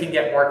it's so you can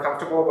get more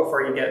comfortable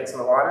before you get into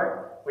the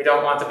water. We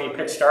don't want to be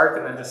pitch dark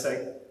and then just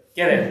say,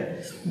 get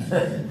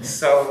in.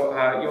 So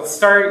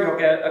you'll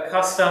get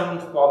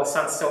accustomed while the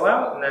sun's still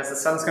out, and as the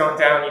sun's going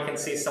down, you can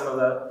see some of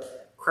the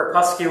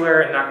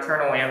crepuscular and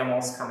nocturnal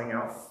animals coming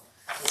out.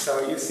 And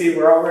so you see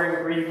we're all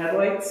wearing green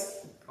headlights.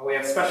 We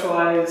have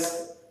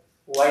specialized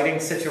lighting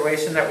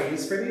situation that we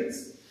use for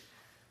these.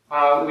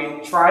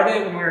 We tried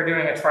it when we were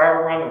doing a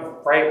trial run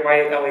with bright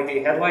white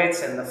LED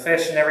headlights, and the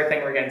fish and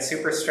everything were getting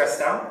super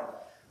stressed out.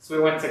 So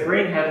we went to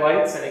green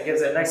headlights, and it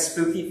gives it a nice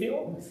spooky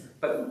feel.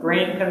 But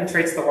green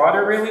penetrates the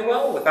water really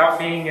well without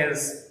being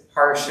as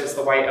harsh as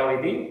the white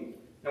LED.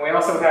 And we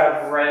also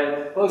have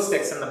red glow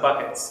sticks in the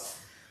buckets.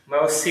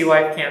 Most sea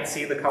life can't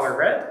see the color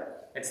red.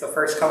 It's the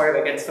first color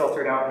that gets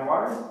filtered out in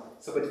water.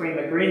 So between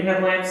the green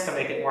headlamps to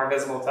make it more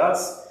visible to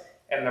us,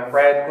 and the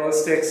red glow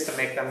sticks to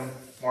make them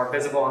more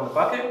visible in the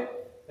bucket,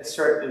 this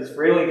strip is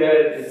really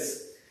good.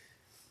 It's,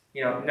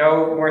 you know,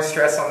 no more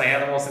stress on the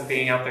animals than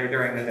being out there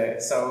during the day.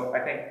 So I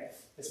think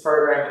this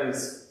program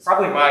is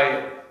probably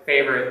my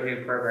favorite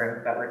new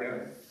program that we're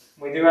doing.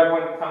 We do have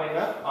one coming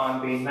up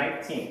on the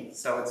 19th,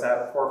 so it's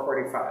at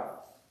 4:45.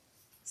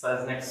 So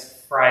that's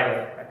next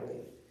Friday, I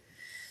believe.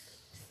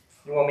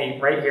 And we'll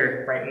meet right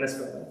here, right in this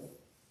building.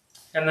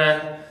 And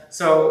then,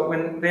 so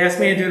when they asked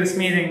me to do this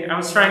meeting, I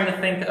was trying to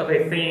think of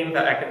a theme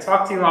that I could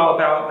talk to you all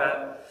about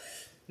that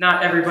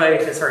not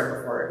everybody has heard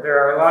before.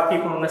 There are a lot of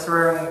people in this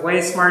room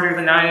way smarter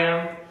than I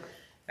am.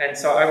 And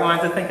so I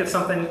wanted to think of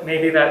something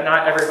maybe that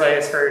not everybody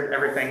has heard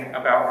everything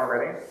about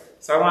already.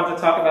 So I wanted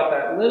to talk about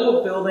that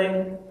little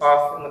building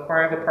off in the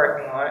corner of the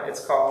parking lot.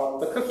 It's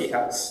called the Cookie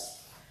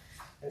House.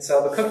 And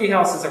so the Cookie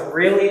House is a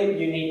really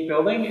unique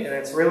building, and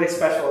it's really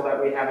special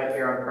that we have it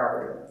here on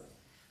property.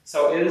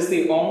 So it is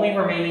the only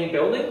remaining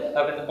building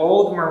of an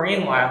old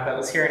marine lab that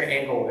was here in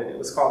Englewood. It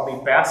was called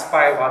the Bass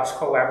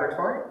Biological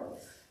Laboratory.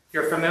 If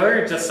you're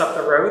familiar, just up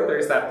the road,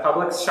 there's that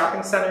Publix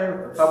shopping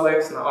center, the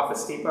Publix and the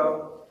Office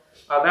Depot.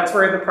 That's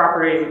where the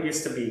property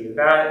used to be.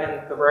 That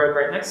and the road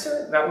right next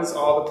to it, that was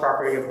all the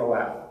property of the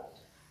lab.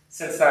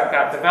 Since that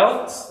got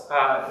developed,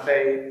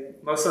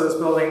 most of those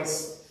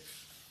buildings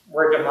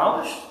were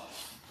demolished,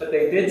 but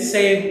they did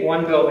save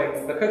one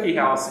building, the Cookie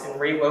House,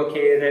 and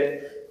relocated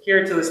it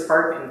here to this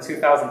park in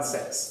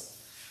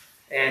 2006.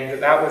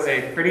 And that was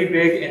a pretty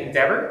big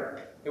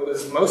endeavor. It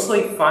was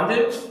mostly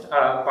funded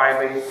by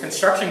the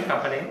construction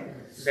company.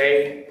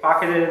 They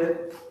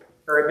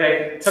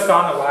they took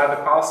on a lot of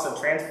the cost of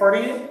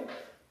transporting it.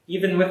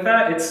 Even with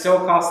that, it still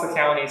cost the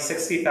county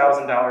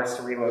 $60,000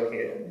 to relocate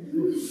it.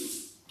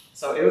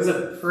 So it was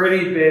a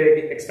pretty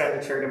big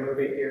expenditure to move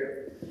it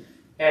here.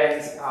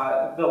 And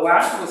the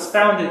lab was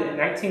founded in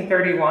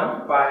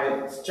 1931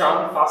 by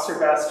John Foster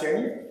Bass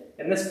Jr.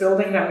 And this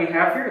building that we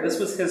have here, this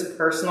was his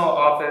personal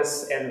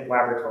office and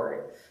laboratory.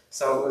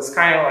 So it was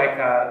kind of like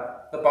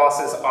the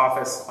boss's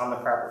office on the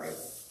property.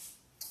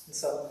 And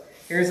so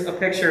here's a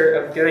picture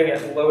of getting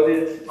it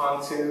loaded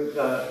onto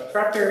the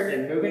tractor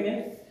and moving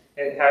it.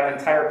 It had an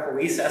entire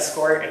police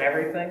escort and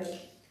everything.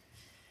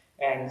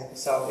 And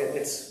so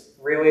it's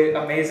really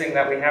amazing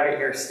that we have it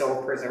here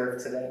still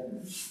preserved today.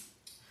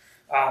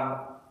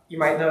 You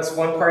might notice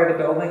one part of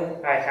the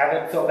building I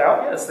haven't filled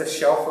out yet is the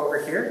shelf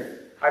over here.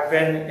 I've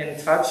been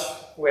in touch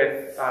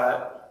with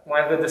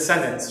one of the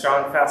descendants,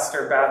 John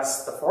Foster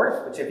Bass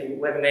IV, which if you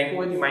live in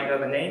Englewood, you might know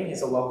the name.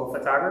 He's a local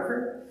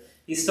photographer.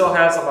 He still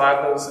has a lot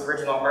of those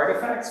original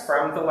artifacts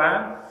from the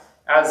lab,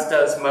 as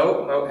does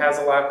Moat. Moat has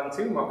a lot of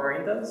them too, Moat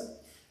Marine does.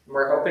 And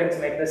we're hoping to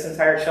make this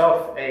entire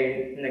shelf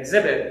an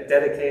exhibit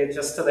dedicated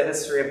just to the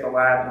history of the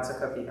lab and to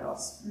Cookie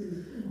House.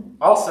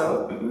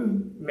 Also,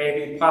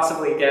 maybe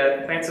possibly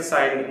get Plant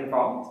Society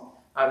involved.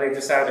 They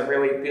just added a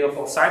really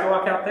beautiful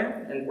sidewalk out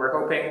there, and we're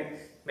hoping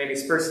maybe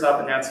spruce it up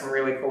and add some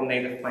really cool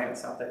native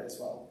plants out there as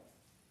well.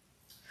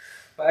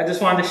 But I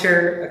just wanted to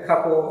share a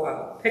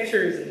couple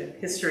pictures and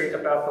history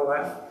about the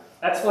lab.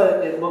 That's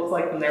what it looked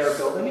like when they were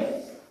building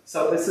it.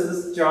 So this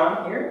is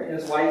John here and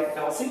his wife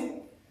Elsie.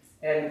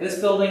 And this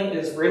building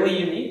is really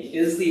unique. It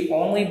is the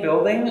only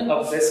building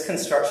of this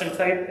construction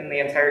type in the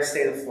entire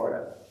state of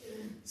Florida.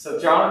 So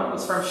John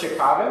was from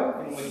Chicago,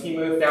 and when he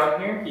moved down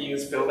here, he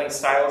used building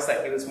styles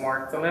that he was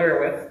more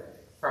familiar with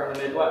from the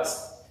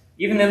Midwest.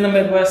 Even in the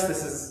Midwest,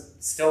 this is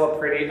still a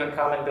pretty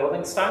uncommon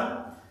building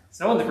style.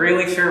 So no one's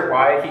really sure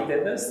why he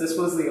did this. This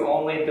was the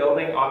only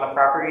building on the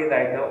property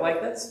that he built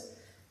like this,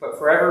 but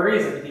for whatever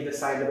reason, he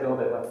decided to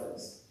build it like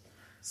this.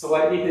 So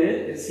what he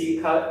did is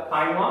he cut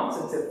pine logs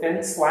into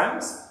thin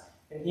slabs,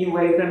 and he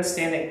laid them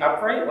standing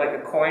upright like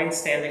a coin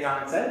standing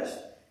on its edge,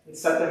 and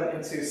set them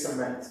into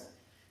cement.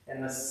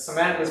 And the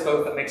cement was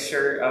both a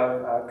mixture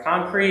of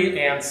concrete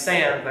and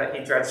sand that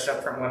he dredged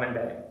up from Lemon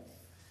Bay.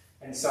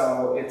 And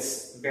so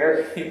it's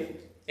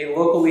a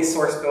locally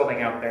sourced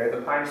building out there.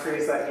 The pine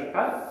trees that he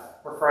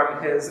cut were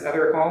from his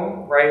other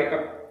home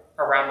right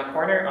around the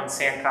corner on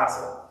San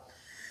Casa.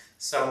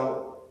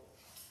 So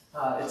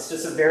it's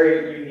just a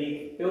very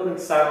unique building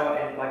style,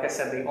 and like I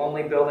said, the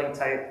only building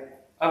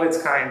type of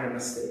its kind in the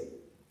state.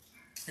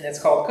 And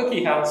it's called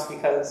Cookie House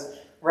because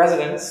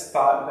residents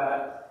thought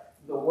that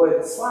the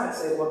wood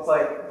slats, it looked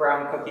like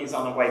brown cookies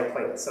on a white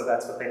plate, so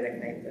that's what they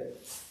nicknamed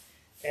it.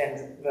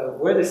 And the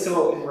wood is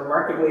still in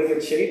remarkably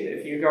good shape.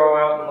 If you go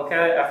out and look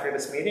at it after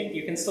this meeting,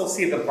 you can still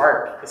see the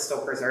bark is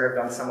still preserved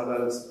on some of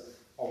those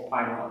old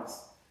pine logs.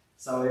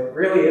 So it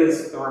really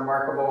is a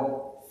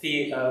remarkable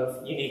feat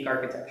of unique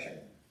architecture.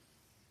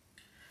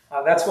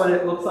 That's what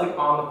it looks like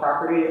on the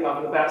property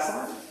of the Bass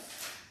Lab.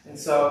 And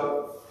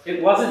so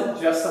it wasn't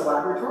just a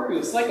laboratory, it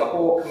was like a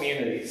whole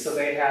community. So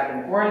they had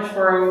an orange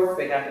grove,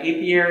 they had an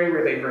apiary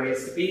where they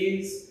raised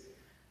bees,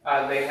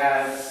 they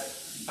had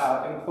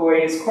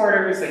employees'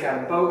 quarters, they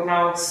had a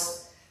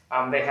boathouse,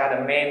 they had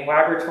a main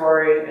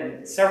laboratory,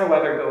 and several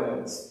other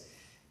buildings.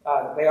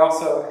 They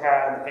also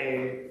had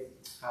a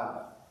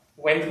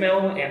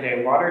windmill and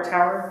a water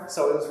tower,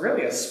 so it was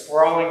really a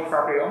sprawling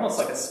property, almost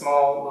like a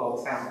small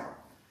little town.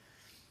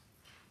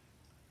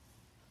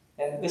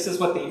 And this is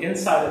what the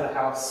inside of the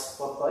house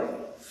looked like.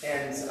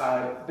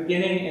 And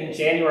beginning in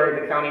January,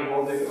 the county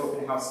will do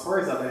open house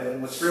tours of it.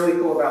 And what's really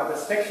cool about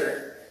this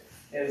picture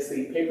is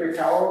the paper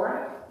towel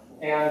rack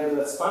and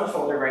the sponge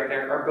holder right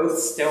there are both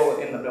still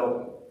in the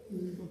building.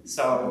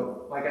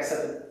 So, like I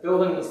said, the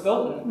building was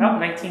built in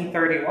about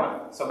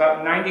 1931, so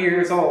about 90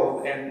 years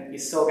old, and you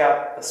still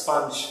got the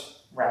sponge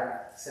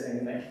rack sitting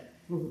in there.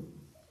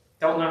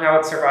 Don't know how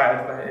it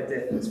survived, but it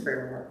did. It's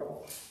pretty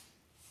remarkable.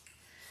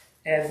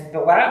 And the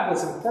lab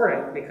was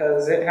important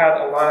because it had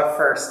a lot of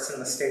firsts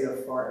in the state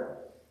of Florida.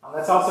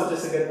 That's also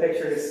just a good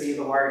picture to see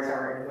the water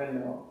tower and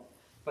windmill.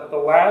 But the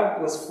lab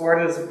was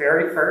Florida's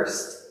very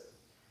first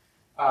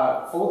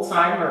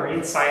full-time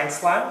marine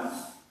science lab.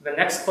 The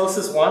next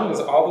closest one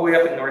was all the way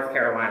up in North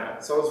Carolina.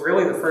 So it was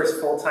really the first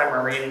full-time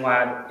marine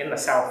lab in the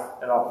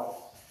South at all.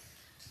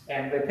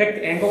 And they picked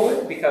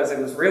Englewood because it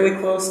was really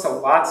close to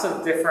lots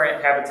of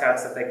different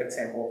habitats that they could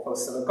sample.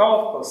 Close to the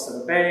Gulf, close to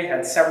the bay,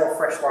 had several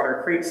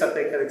freshwater creeks that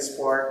they could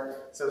explore.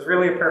 So it was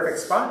really a perfect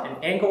spot.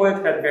 And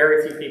Englewood had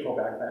very few people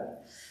back then.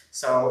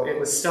 So it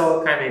was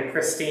still kind of a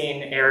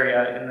pristine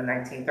area in the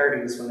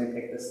 1930s when they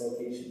picked this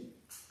location.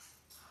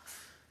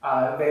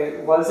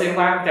 There was a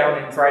lab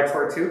down in Dry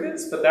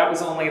Tortugas, but that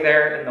was only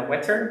there in the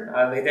winter.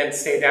 They didn't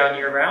stay down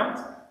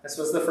year-round. This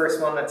was the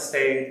first one that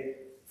stayed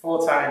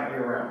full-time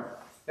year-round.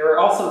 They were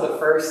also the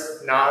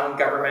first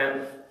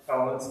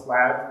non-government-owned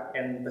lab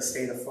in the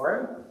state of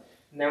Florida,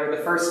 and they were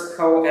the first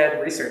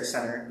co-ed research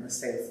center in the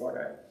state of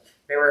Florida.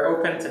 They were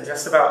open to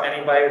just about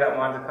anybody that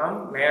wanted to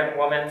come, man,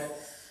 woman,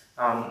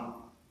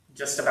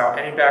 just about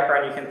any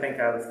background you can think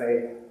of,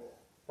 they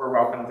were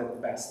welcomed at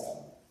the Bass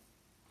Lab.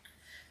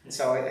 And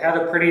so it had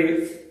a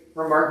pretty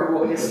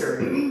remarkable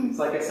history.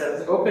 So like I said, it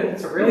was open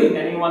to really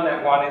anyone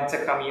that wanted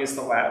to come use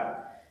the lab.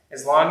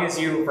 As long as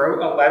you wrote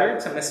a letter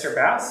to Mr.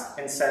 Bass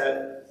and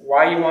said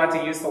why you wanted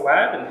to use the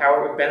lab and how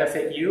it would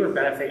benefit you or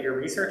benefit your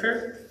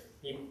researcher,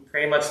 he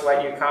pretty much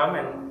let you come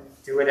and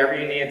do whatever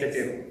you needed to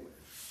do.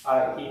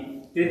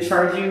 He did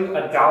charge you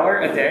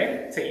 $1 a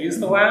day to use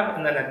the lab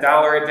and then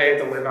 $1 a day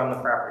to live on the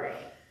property.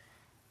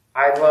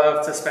 I'd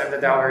love to spend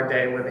 $1 a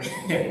day living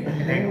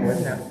in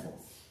Englewood now.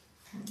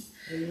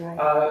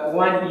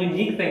 One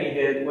unique thing he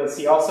did was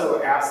he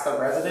also asked the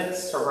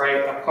residents to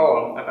write a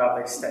poem about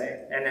their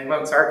stay. And in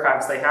Moats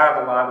Archives, they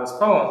have a lot of those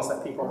poems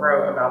that people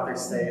wrote about their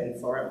stay in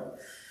Florida.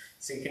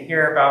 So you can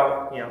hear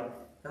about,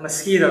 the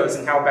mosquitoes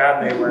and how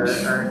bad they were,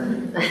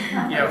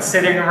 or,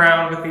 sitting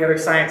around with the other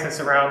scientists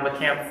around the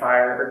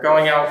campfire, or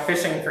going out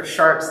fishing for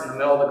sharks in the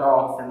middle of the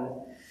Gulf and,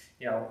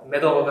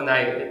 middle of the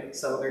night.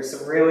 So there's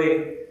some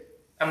really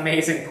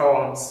amazing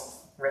poems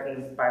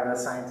written by the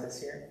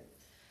scientists here.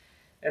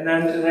 And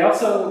then they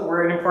also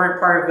were an important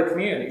part of the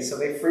community. So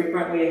they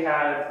frequently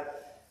had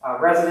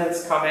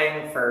residents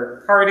coming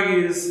for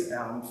parties,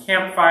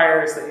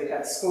 campfires. They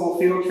had school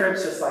field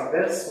trips just like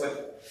this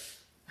with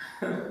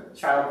a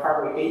child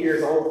probably 8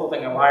 years old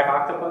holding a live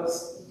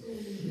octopus.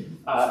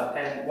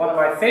 And one of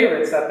my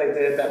favorites that they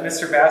did that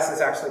Mr. Bass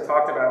has actually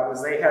talked about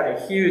was they had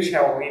a huge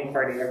Halloween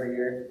party every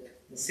year.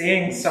 And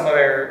seeing some of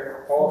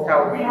their old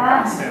Halloween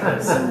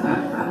costumes,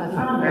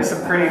 there's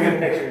some pretty good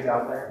pictures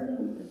out there.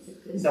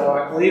 So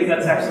I believe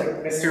that's actually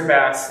Mr.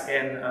 Bass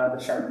in the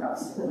shark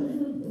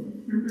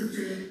costume.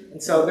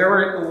 And so there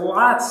were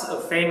lots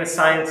of famous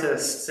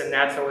scientists and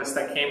naturalists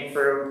that came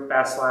through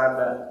Bass Lab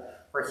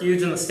that were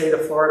huge in the state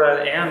of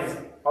Florida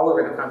and all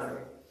over the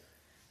country.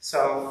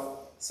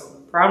 So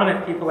some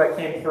prominent people that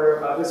came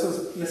through, this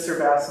was Mr.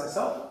 Bass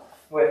himself.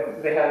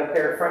 They had a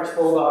pair of French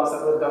bulldogs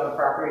that lived on the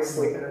property,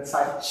 sleeping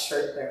inside his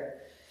shirt there.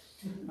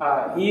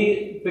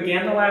 He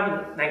began the lab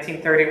in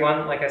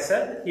 1931, like I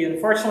said. He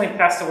unfortunately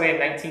passed away in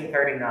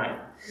 1939.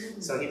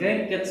 So he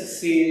didn't get to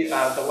see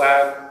the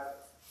lab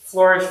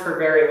flourish for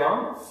very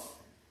long,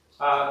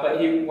 but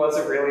he was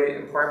a really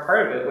important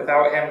part of it.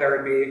 Without him, there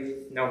would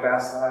be no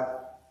Bass Lab.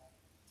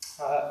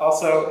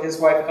 Also, his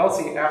wife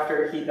Elsie,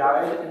 after he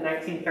died in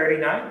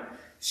 1939,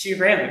 she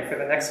ran it for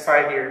the next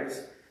 5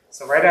 years.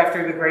 So right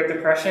after the Great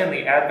Depression,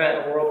 the advent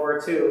of World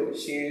War II,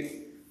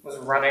 she was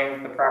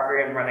running the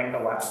property and running the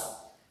lab.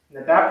 And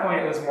at that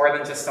point, it was more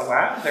than just a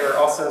lab. They were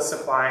also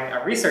supplying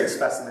research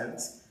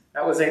specimens.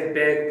 That was a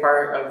big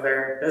part of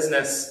their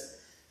business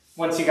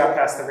once you got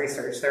past the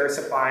research. They were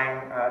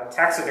supplying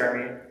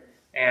taxidermy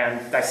and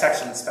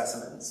dissection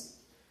specimens.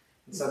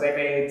 And so they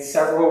made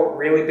several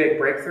really big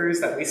breakthroughs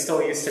that we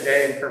still use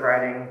today in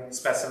providing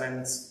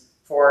specimens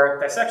for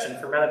dissection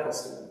for medical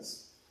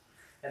students.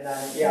 And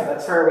then, yeah,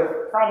 that's her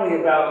with probably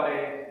about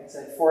a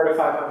 400 to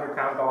 500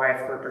 pound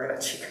Goliath grouper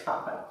that she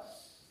got.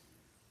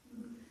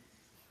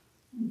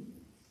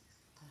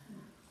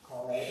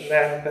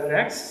 then the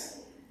next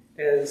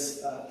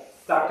is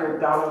Dr.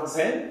 Donald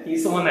Zinn.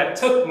 He's the one that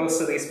took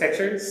most of these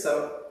pictures,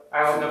 so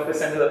I don't know if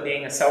this ended up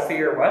being a selfie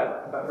or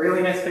what, but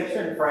really nice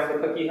picture in front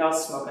of the cookie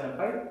house smoking a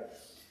pipe.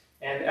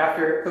 And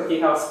after Cookie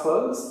House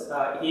closed,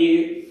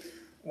 he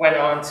went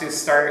on to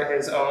start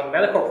his own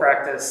medical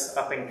practice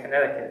up in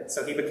Connecticut.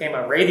 So he became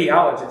a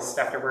radiologist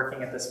after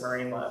working at this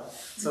marine lab.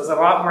 So it was a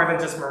lot more than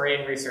just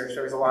marine research.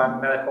 There was a lot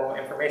of medical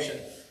information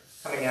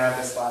coming out of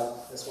this lab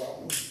as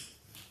well.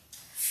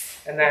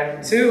 And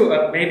then two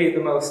of maybe the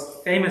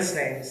most famous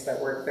names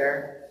that worked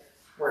there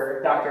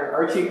were Dr.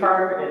 Archie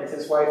Carr and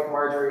his wife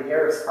Marjorie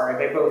Harris Carr.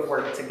 They both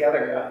worked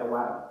together at the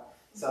lab.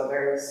 So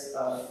there's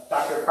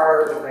Dr.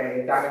 Carr with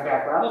a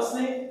diamondback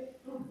rattlesnake,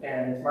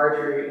 and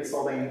Marjorie is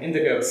holding an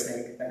indigo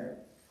snake there.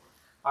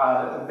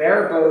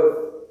 They're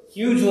both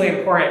hugely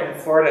important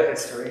in Florida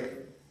history.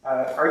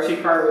 Archie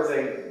Carr was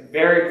a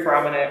very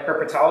prominent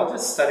herpetologist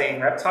studying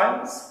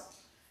reptiles.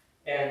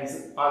 And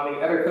on the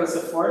other coast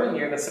of Florida,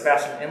 near the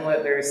Sebastian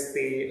Inlet, there's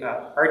the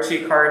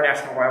Archie Carr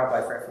National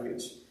Wildlife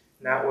Refuge.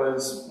 And that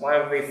was one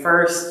of the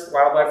first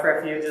wildlife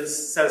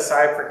refuges set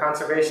aside for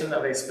conservation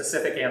of a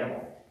specific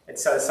animal.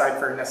 It's set aside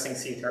for nesting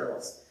sea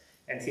turtles.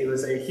 And he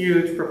was a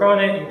huge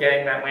proponent in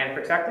getting that land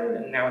protected,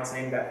 and now it's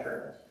named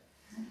after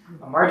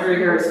him. Marjorie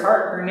Harris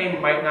Carr, her name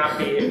might not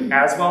be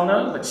as well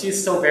known, but she's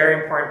still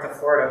very important to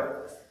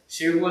Florida.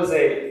 She was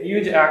a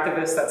huge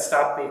activist that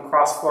stopped the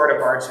Cross-Florida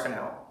Barge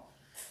Canal.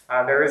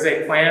 There is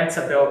a plan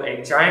to build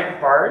a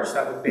giant barge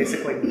that would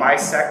basically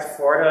bisect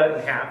Florida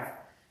in half.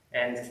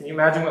 And can you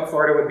imagine what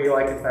Florida would be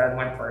like if that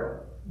went through?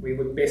 We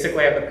would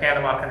basically have the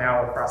Panama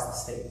Canal across the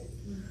state.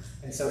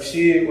 And so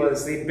she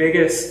was the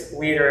biggest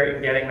leader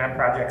in getting that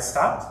project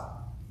stopped.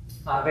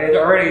 They had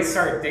already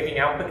started digging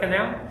out the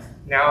canal.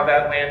 Now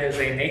that land is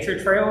a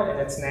nature trail, and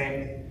it's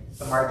named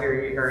the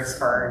Marjorie Harris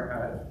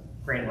Carr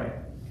Greenway.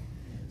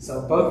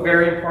 So both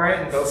very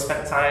important, and both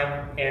spent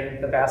time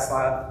in the Bass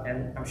Lab,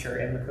 and I'm sure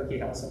in the cookie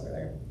house over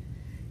there.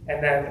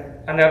 And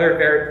then another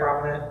very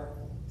prominent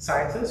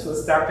scientist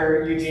was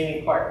Dr.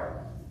 Eugenie Clark.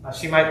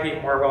 She might be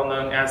more well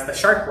known as the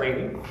Shark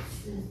Lady.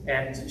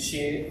 And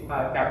she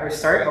got her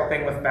start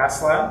helping with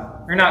Bass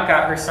Lab. Or not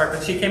got her start,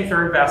 but she came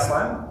through Bass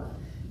Lab.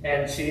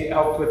 And she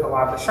helped with a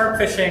lot of the shark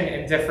fishing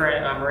and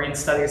different marine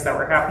studies that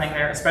were happening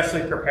there,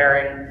 especially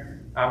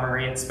preparing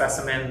marine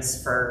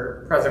specimens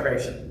for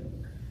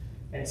preservation.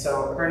 And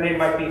so her name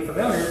might be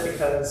familiar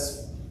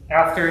because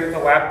after the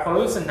lab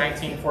closed in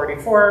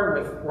 1944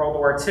 with World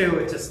War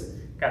II, it just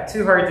got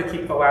too hard to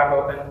keep the lab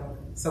open.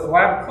 So the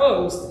lab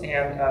closed,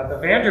 and the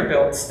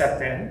Vanderbilt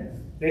stepped in.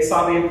 They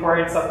saw the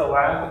importance of the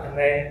lab, and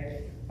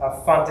they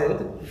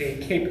funded the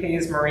Cape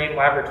Hayes Marine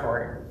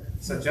Laboratory.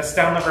 So just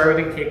down the road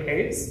in Cape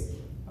Hayes,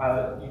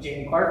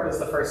 Eugenie Clark was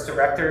the first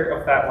director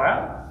of that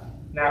lab.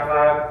 And that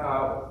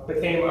lab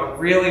became a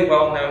really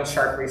well-known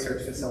shark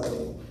research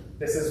facility.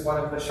 This is one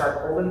of the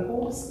shark holding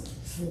pools,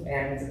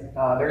 and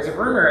there's a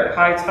rumor at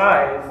high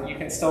tide you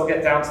can still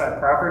get down to that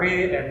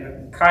property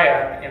and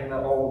kayak in the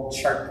old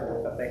shark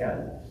pool that they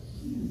had.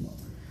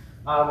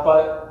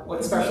 But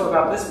what's special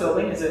about this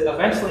building is it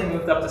eventually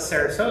moved up to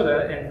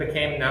Sarasota and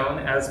became known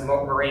as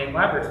Mote Marine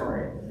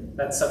Laboratory.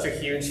 That's such a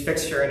huge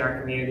fixture in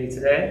our community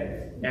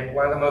today, and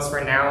one of the most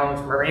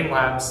renowned marine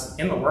labs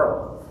in the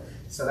world.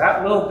 So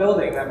that little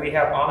building that we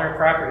have on our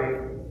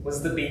property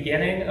was the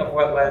beginning of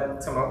what led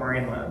to Mote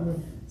Marine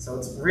Lab. So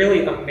it's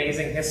really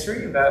amazing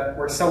history that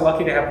we're so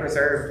lucky to have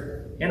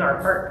preserved in our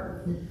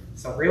park.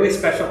 So really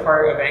special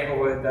part of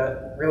Englewood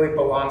that really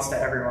belongs to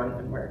everyone,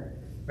 and we're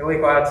really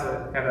glad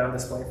to have it on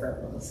display for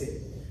everyone to see.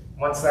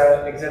 Once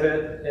that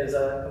exhibit is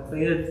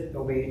completed,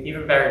 it'll be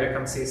even better to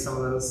come see some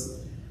of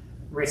those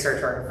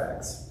research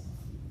artifacts.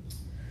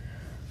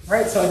 All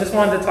right, so I just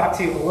wanted to talk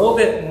to you a little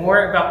bit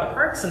more about the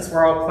park since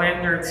we're all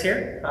plant nerds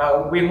here.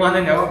 We want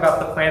to know about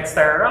the plants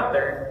that are out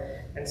there.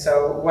 And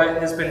so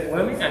what has been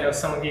blooming, I know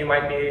some of you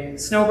might be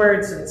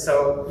snowbirds, and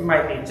so you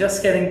might be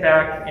just getting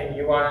back and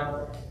you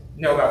want to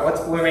know about what's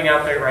blooming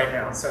out there right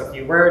now. So if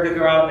you were to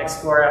go out and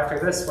explore after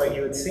this, what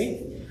you would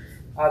see.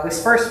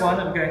 This first one,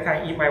 I'm going to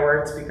kind of eat my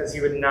words because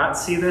you would not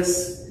see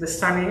this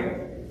time of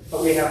year.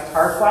 But we have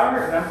tar flower,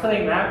 and I'm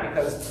putting that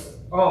because,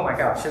 oh my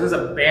gosh, it was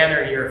a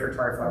banner year for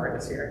tar flower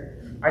this year.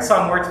 I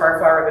saw more tar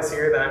flower this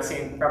year than I've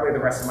seen probably the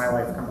rest of my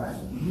life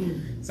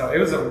combined. So it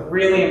was a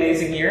really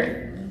amazing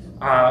year.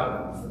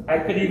 I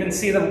could even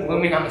see them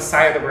blooming on the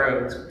side of the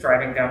road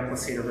driving down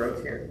Placida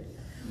Road here.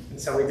 And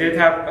so we did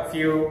have a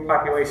few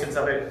populations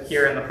of it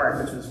here in the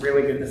park, which was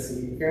really good to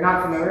see. If you're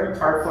not familiar,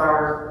 tar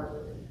flower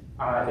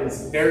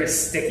is very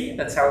sticky.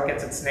 That's how it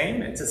gets its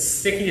name. It's as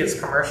sticky as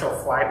commercial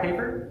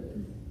flypaper,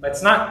 but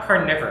it's not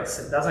carnivorous.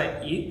 It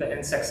doesn't eat the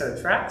insects it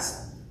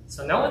attracts.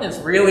 So no one is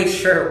really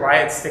sure why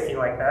it's sticky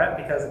like that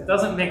because it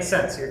doesn't make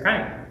sense. You're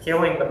kind of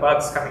killing the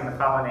bugs coming to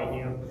pollinate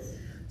you.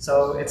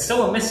 So it's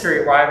still a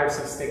mystery why they're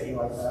so sticky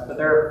like that, but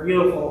they're a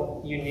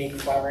beautiful, unique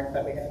flower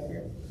that we have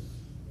here.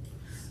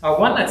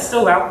 One that's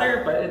still out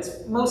there, but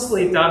it's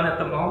mostly done at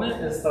the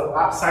moment, is the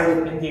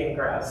lopsided Indian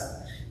grass.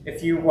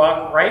 If you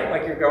walk right,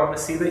 like you're going to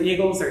see the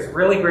eagles, there's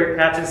really great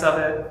patches of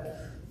it.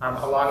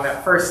 along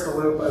that first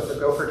loop of the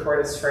Gopher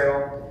Tortoise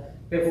Trail.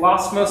 They've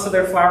lost most of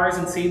their flowers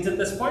and seeds at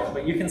this point,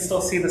 but you can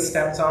still see the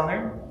stems on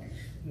there.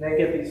 And they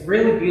get these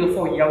really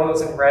beautiful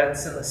yellows and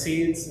reds in the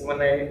seeds, and when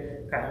they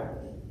kind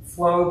of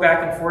flow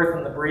back and forth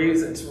in the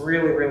breeze, it's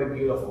really, really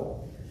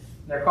beautiful.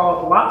 And they're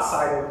called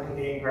lopsided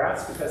Indian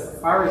grass because the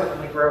flowers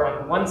only grow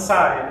on one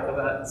side of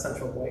that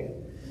central blade.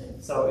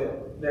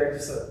 So they're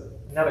just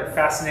another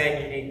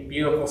fascinating, unique,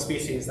 beautiful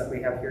species that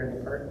we have here in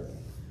the park.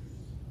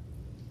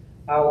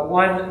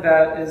 One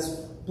that is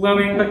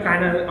blooming but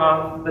kind of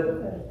on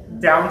the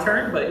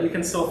downturn, but you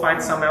can still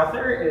find some out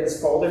there, is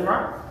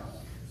goldenrod.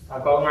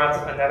 Goldenrod's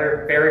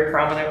another very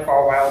prominent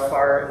fall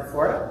wildflower in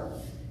Florida,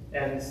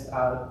 and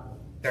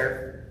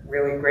they're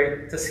really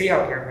great to see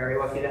out here. I'm very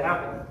lucky to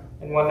have them.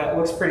 And one that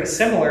looks pretty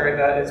similar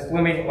that is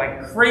blooming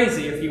like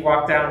crazy if you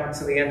walk down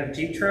to the end of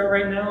Jeep Trail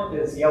right now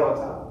is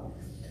yellowtop.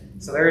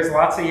 So there is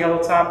lots of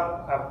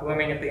yellowtop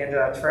blooming at the end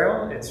of that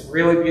trail. It's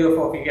really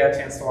beautiful if you get a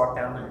chance to walk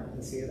down there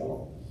and see it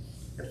all.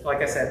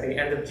 Like I said, the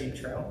end of Jeep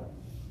Trail.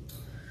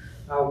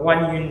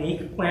 One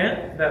unique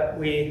plant that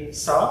we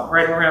saw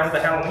right around the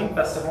Halloween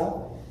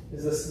festival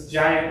is this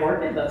giant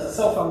orchid. That's a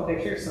cell phone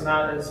picture, so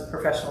not as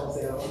professional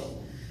as the other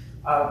ones.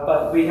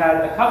 But we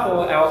had a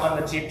couple out on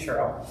the Jeep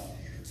Trail.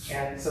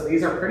 And so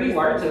these are pretty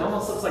large. It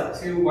almost looks like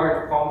two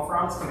large palm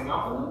fronds coming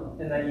off of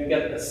them. And then you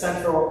get the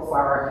central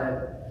flower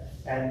head.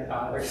 And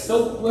they're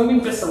still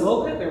blooming just a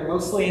little bit. They're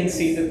mostly in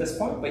seeds at this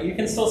point, but you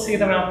can still see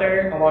them out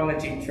there along the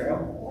Jeep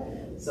Trail.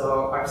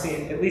 So I've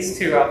seen at least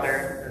two out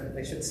there, and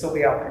they should still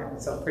be out there.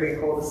 So pretty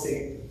cool to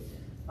see.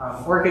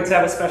 Orchids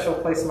have a special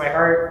place in my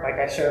heart. Like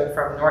I showed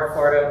from North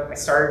Florida, I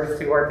started with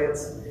 2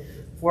 orchids.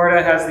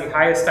 Florida has the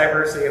highest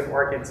diversity of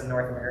orchids in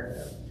North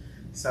America.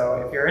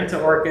 So if you're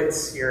into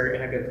orchids, you're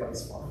in a good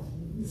place for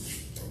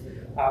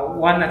them.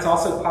 One that's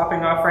also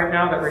popping off right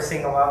now that we're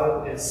seeing a lot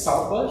of is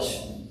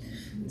saltbush.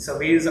 So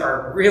these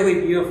are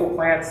really beautiful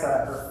plants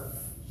that are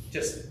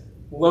just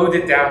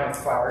loaded down with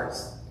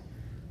flowers.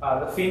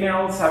 The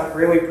females have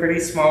really pretty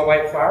small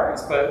white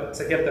flowers, but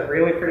to get the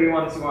really pretty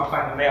ones, you want to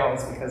find the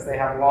males because they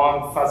have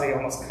long, fuzzy,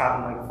 almost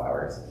cotton-like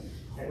flowers.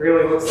 It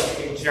really looks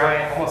like a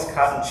giant, almost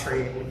cotton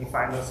tree when you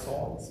find those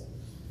full ones.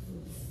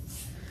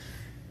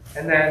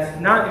 And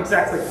then, not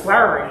exactly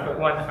flowering, but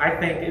one I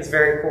think is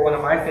very cool, one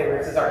of my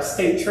favorites, is our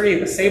state tree,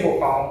 the sable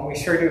palm. We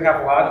sure do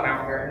have a lot of them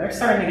out here, and they're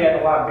starting to get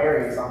a lot of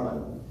berries on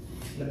them.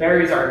 The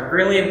berries are a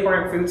really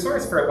important food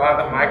source for a lot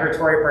of the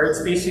migratory bird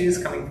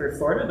species coming through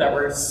Florida that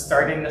we're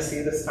starting to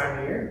see this time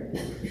of year.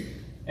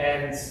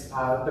 And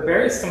the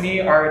berries, to me,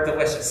 are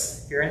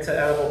delicious. If you're into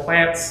edible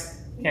plants,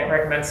 can't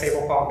recommend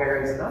sable palm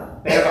berries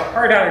enough. They have a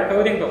hard outer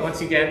coating, but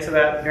once you get into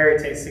that, very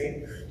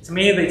tasty. To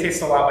me, they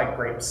taste a lot like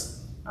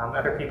grapes.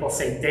 Other people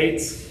say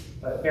dates,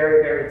 but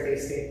very, very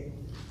tasty.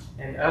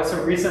 And I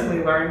also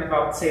recently learned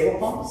about sable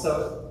palm.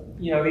 So,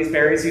 you know, these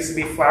berries used to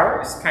be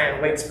flowers, kind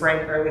of late spring,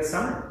 early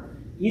summer.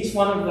 Each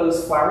one of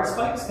those flower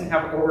spikes can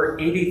have over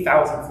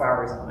 80,000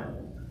 flowers on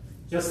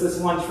it. Just this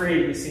one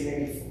tree, you see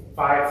maybe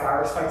 5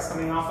 flower spikes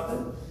coming off of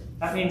it.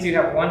 That means you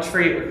have one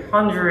tree with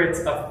hundreds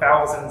of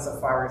thousands of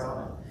flowers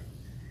on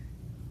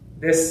it.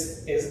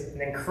 This is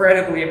an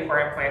incredibly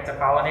important plant to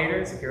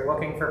pollinators. If you're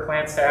looking for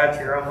plants to add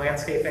to your own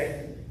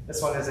landscaping,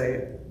 this one is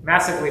a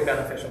massively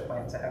beneficial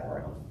plant to have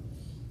around.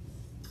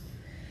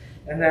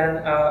 And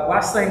then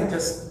last thing,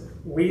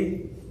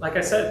 like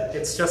I said,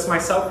 it's just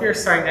myself here.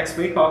 Starting next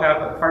week, I'll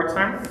have a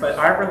part-timer, but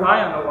I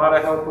rely on a lot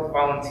of help with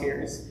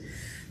volunteers.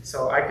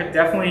 So I could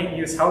definitely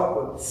use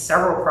help with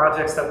several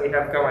projects that we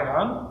have going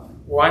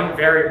on. One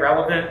very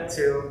relevant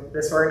to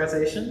this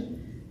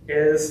organization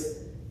is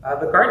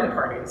the garden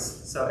parties.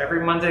 So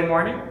every Monday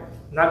morning,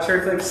 I'm not sure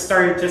if they've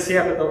started just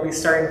yet, but they'll be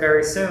starting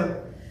very soon.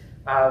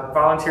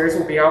 Volunteers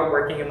will be out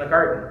working in the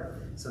garden.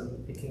 So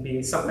it can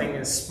be something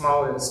as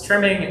small as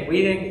trimming and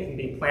weeding, it can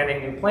be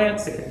planting new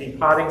plants, it can be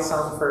potting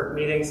some for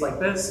meetings like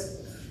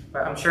this.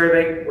 But I'm sure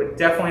they would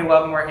definitely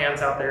love more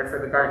hands out there for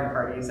the garden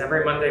parties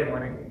every Monday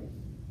morning.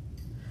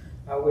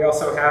 We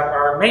also have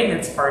our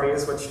maintenance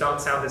parties, which don't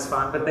sound as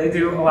fun, but they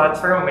do a lot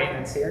of trail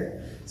maintenance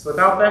here. So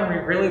without them, we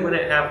really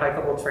wouldn't have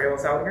hikeable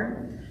trails out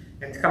here.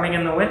 And coming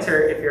in the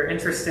winter, if you're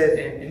interested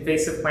in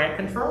invasive plant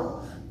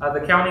control,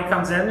 the county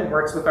comes in and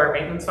works with our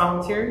maintenance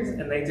volunteers,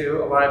 and they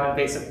do a lot of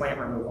invasive plant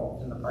removal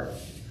in the park.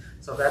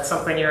 So if that's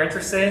something you're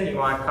interested in, you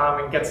want to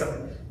come and get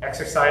some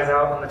exercise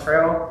out on the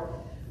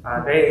trail,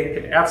 they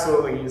could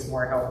absolutely use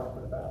more help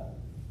with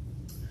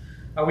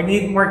that. We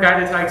need more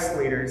guided hikes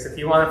leaders. If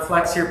you want to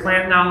flex your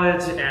plant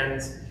knowledge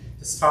and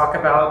just talk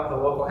about the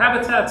local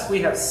habitats,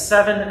 we have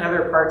 7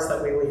 other parks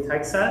that we lead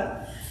hikes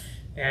at.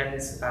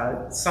 And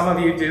some of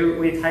you do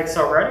lead hikes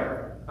already,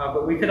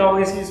 but we could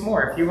always use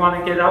more. If you want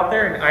to get out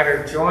there and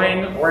either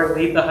join or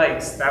lead the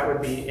hikes, that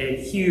would be a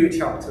huge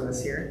help to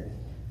us here.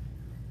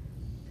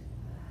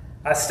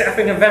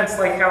 Staffing events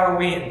like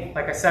Halloween.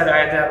 Like I said, I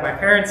had to have my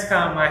parents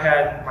come. I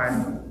had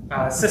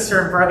my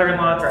sister and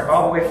brother-in-law drive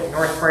all the way from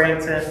North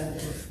Bradenton.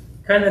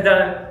 Couldn't have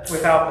done it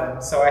without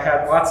them. So I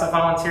had lots of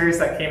volunteers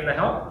that came to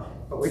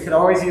help, but we could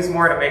always use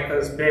more to make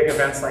those big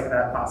events like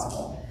that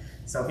possible.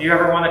 So if you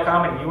ever want to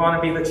come and you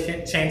want to be the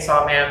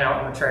chainsaw man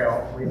out on the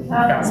trail, we've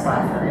got a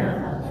spot for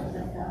you.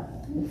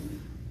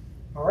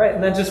 All right,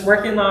 and then just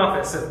working in the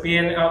office. If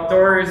being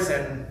outdoors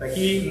and the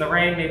heat and the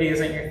rain maybe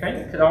isn't your thing,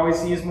 you could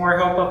always use more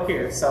help up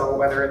here. So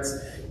whether it's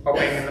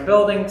helping in the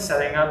building,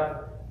 setting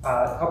up,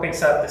 helping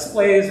set up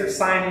displays or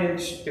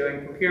signage,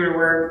 doing computer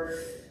work,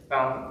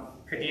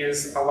 could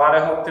use a lot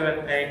of help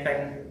doing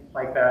anything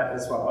like that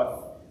as well.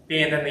 If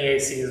being in the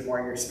AC is more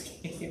your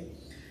speed.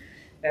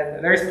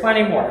 And there's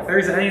plenty more. If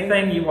there's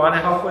anything you want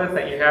to help with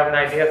that you have an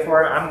idea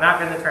for, I'm not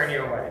going to turn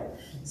you away.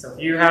 So if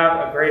you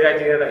have a great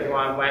idea that you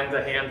want to lend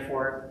a hand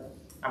for,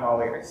 I'm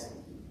all ears.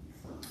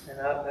 And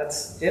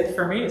that's it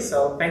for me.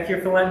 So thank you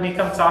for letting me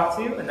come talk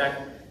to you, and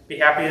I'd be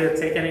happy to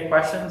take any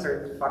questions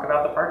or talk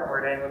about the park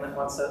more to anyone that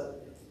wants to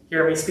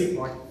hear me speak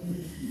more.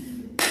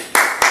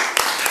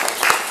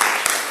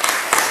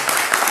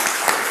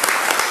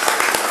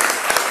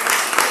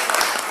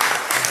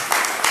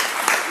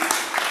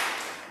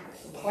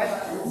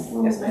 Questions?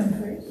 Yes, ma'am.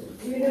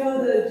 Do you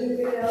know the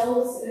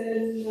Ducanels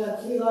in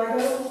Key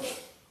Largo?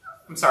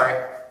 I'm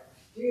sorry.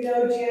 Do you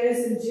know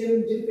Janice and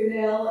Jim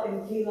Ducanel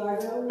in Key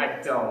Largo?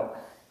 I don't.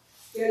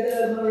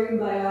 They're the marine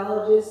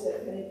biologists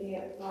at Penny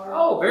Camp Park.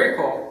 Oh, very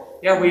cool.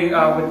 Yeah, we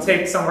would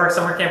take some of our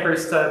summer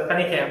campers to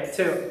Penny Camp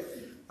too.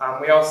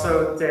 We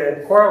also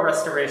did coral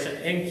restoration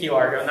in Key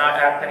Largo, not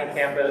at Penny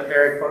Camp, but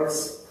very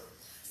close.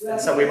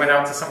 And so we went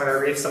out to some of the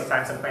reefs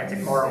sometimes and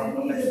planted coral. And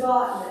he's a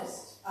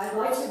botanist. I'd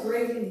like to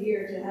bring him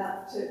here to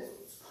have to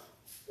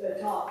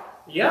talk.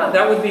 Yeah,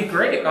 that would be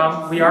great.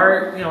 We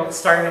are,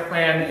 starting to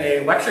plan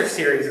a lecture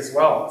series as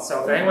well.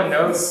 So if anyone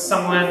knows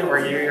someone or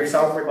you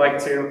yourself would like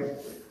to,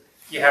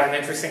 you have an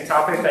interesting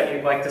topic that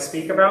you'd like to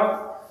speak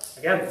about,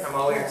 again, I'm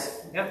all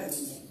ears. Yeah.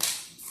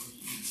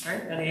 All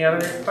right. Any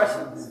other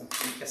questions?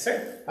 Yes,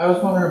 sir. I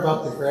was wondering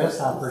about the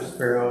grasshopper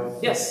sparrow.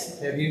 Yes.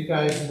 Have you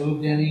guys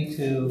moved any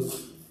to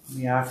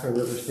Miakra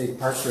River State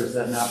Park, or is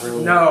that not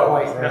really No.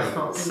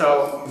 right?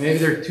 So maybe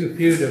they're too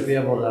few to be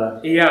able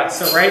to. yeah.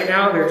 So right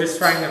now they're just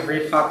trying to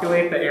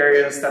repopulate the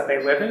areas that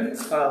they live in.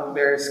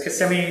 There's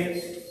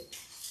Kissimmee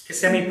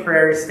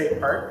Prairie State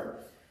Park.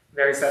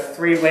 There's that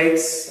Three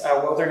Lakes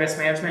Wilderness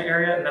Management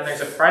Area, and then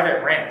there's a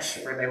private ranch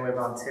where they live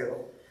on too.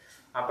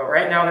 But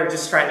right now they're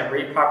just trying to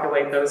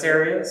repopulate those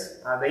areas.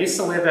 They used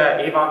to live at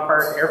Avon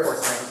Park Air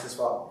Force Range as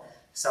well.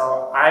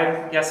 So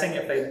I'm guessing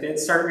if they did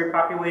start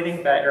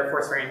repopulating, that Air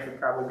Force Range would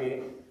probably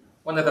be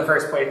one of the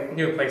first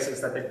new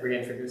places that they'd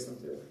reintroduce them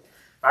to.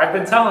 I've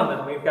been telling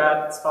them we've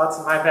got spots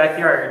in my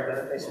backyard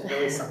that they should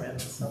release them in.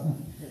 So.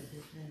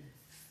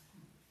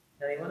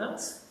 Anyone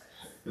else?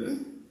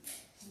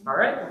 All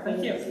right, well,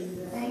 thank you.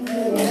 Thank you.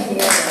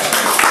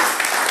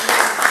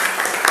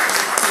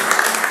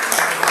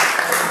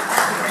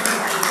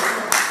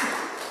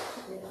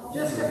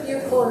 Just a few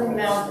closing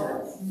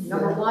announcements.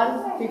 Number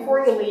one,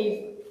 before you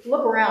leave,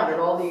 look around at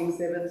all the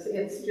exhibits.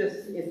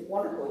 It's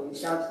wonderful.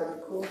 He's got some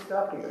cool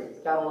stuff here. He's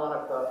got a lot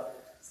of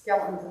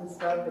skeletons and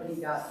stuff that he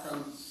got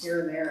from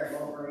here and there at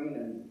Wolverine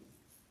and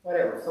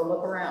whatever. So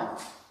look around.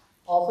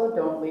 Also,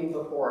 don't leave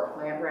before a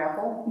plant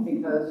raffle,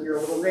 because your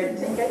little red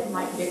ticket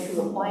might get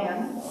you a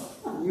plant.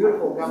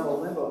 Beautiful gumbo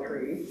limbo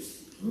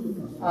trees.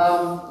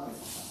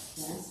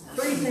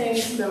 3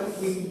 things that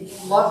we'd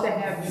love to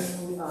have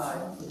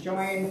you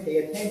join, pay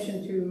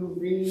attention to,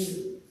 read.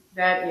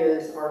 That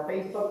is our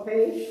Facebook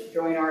page.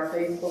 Join our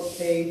Facebook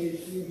page.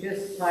 If you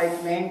just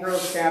type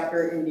Mangrove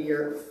Chapter into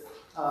your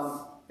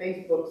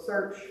Facebook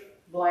search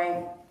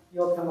blank,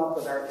 you'll come up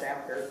with our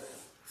chapter.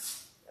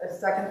 A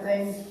second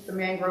thing, the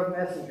Mangrove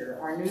Messenger,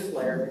 our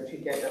newsletter that you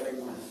get every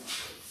month.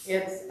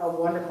 It's a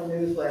wonderful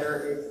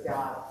newsletter. It's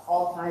got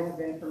all kinds of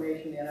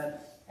information in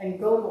it. And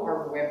go to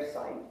our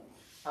website.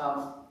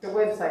 The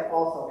website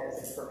also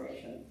has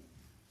information.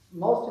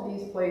 Most of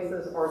these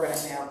places are going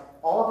to have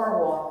all of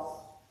our walks,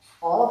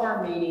 all of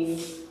our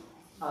meetings,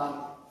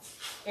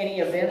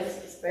 any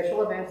events,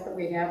 special events that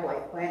we have,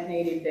 like Plant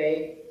Native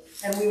Day.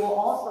 And we will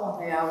also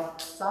have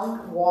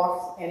some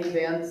walks and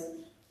events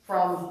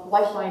from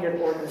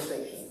like-minded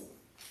organizations.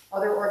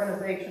 Other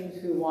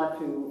organizations who want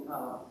to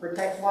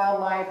protect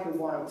wildlife, who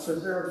want to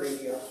preserve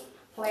the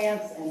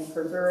plants and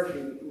preserve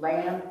the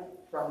land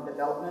from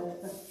development.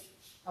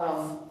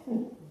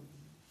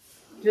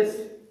 Just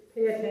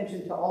pay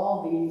attention to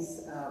all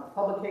these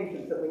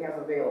publications that we have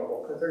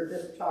available, because they're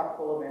just chock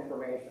full of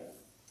information.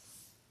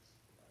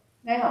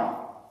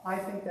 Now, I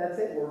think that's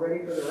it. We're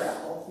ready for the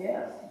raffle.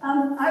 Yes.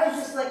 I would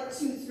just like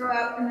to throw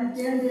out an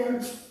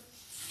addendum,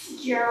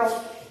 Gerald,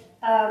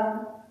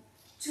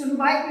 to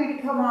invite you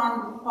to come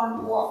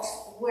on walks.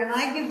 When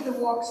I give the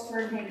walks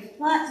for Native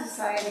Plant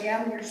Society,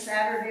 I'm your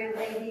Saturday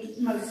lady,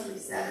 mostly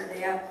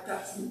Saturday. I've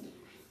got some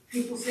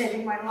people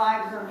saving my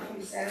lives on a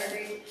few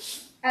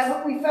Saturdays.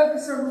 But we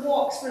focus on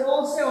walks, but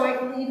also I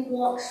lead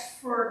walks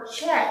for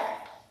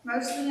Czech,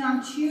 mostly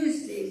on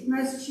Tuesdays,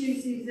 most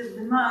Tuesdays of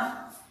the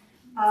month.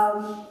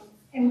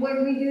 And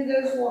when we do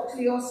those walks,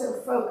 we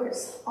also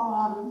focus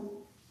on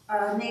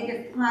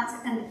native plants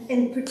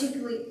and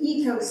particularly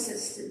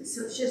ecosystems.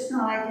 So it's just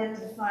not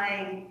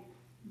identifying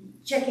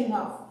checking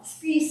off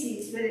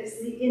species, but it's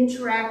the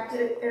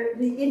interactions,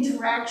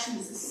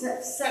 the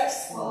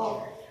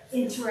successful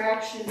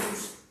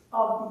interactions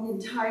of the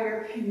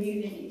entire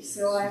community.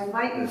 So I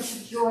invite you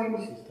to join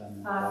me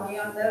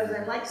on those.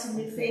 I'd like some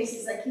new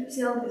faces. I keep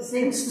telling the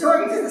same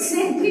story to the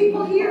same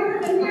people year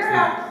in and year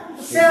out.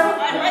 So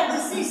I'd like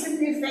to see some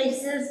new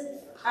faces.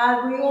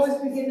 We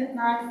always begin at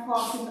 9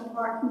 o'clock in the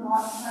parking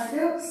lot. And I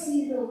don't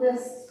see the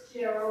list,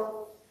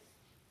 Gerald.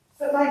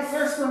 But my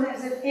first one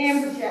is at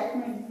Amberjack.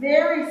 My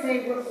very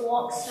favorite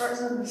walk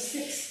starts on the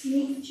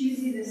 16th,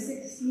 Tuesday the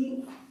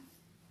 16th.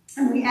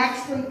 And we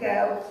actually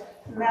go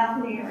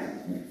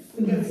mountaineering.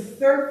 We go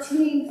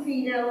 13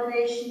 feet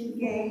elevation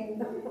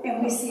gain,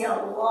 and we see a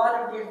lot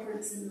of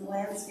difference in the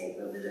landscape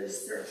over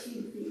those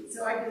 13 feet.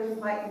 So I do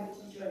invite you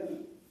to join me.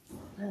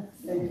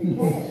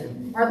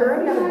 Are there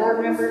any other board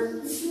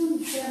members?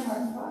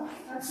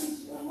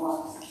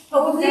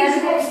 Oh,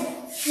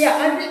 yeah,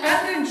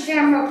 I'm doing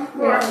Shamrock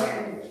Park.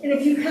 And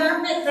if you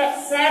can't make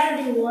that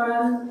Saturday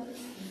one,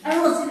 I'm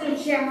also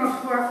doing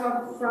Shamrock Park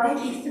on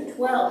Friday the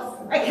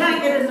 12th. I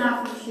can't get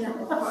enough of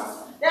Shamrock Park.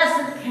 That's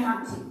for the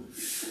county.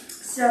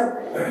 So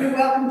you're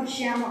welcome to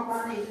Shamrock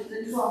on either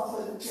the 12th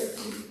or the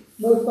 13th.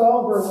 Most all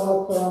of our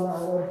walks are on our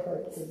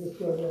website, so just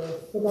go there.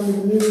 Look under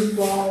the news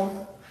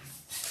blog.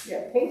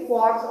 Yeah, pace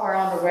walks are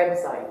on the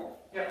website.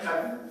 Yep.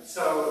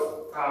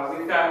 So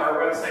we've got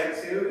our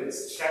website too.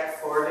 It's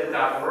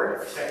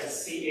checkflorida.org. Check is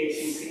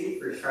CHEC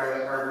for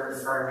Charlotte Harbor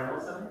Environmental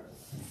Center.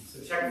 So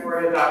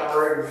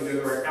checkflorida.org. You can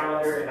go to our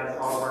calendar. It has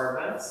all of our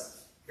events.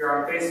 If you're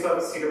on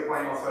Facebook, Cedar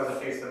Point also has a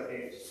Facebook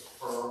page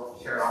where we'll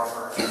share all of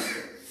our events.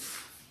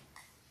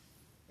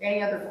 Any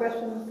other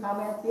questions,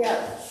 comments?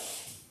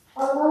 Yes.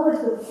 Along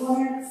with the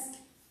plants,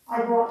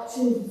 I bought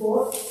 2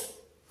 books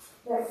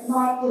that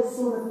might just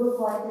sort of look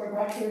like they're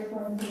back here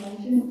for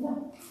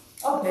information.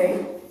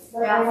 Okay. But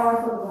they are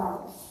for the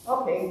raffle.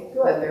 Okay,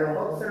 good. There are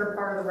books that are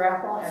part of the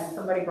raffle, and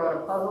somebody brought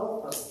a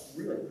puzzle of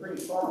really pretty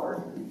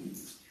flowers.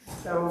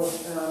 So,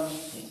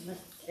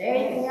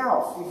 anything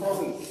else before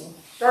we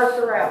start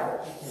the raffle?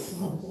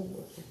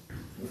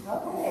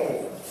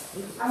 Okay.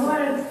 I want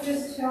to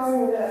just tell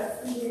you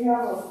that we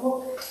have a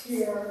book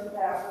here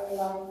that we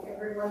like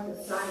everyone to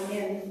sign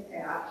in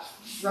at.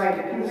 Right.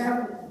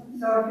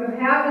 So if you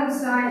haven't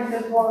signed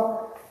the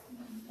book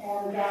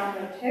and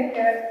gotten a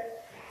ticket,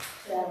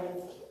 then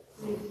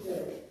please do.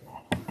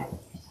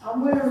 I'm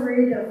going to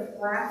read the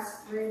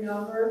last 3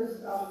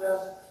 numbers of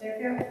the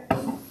ticket,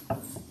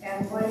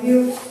 and when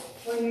you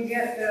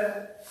get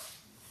the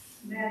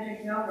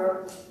magic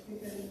number, you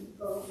can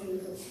go to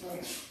the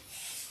screen.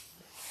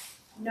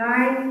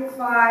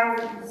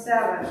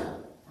 957.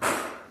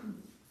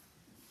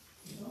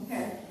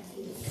 Okay.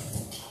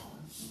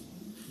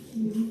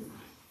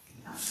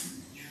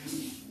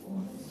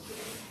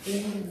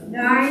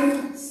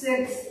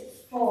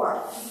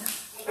 964.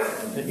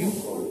 Okay.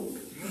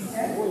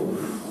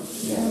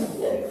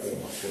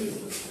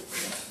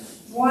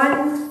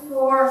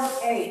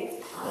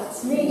 148.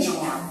 That's me.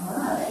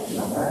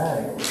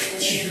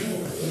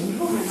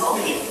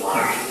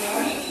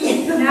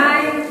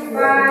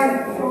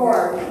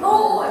 954.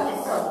 Oh,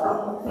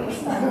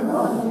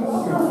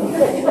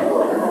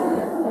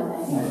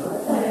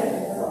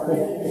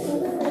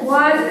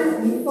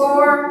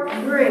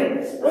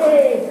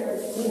 143.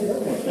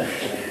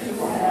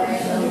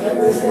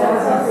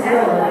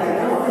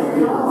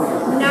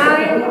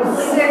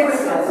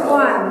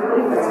 961.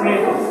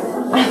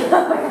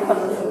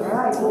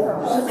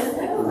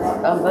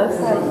 On both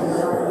sides.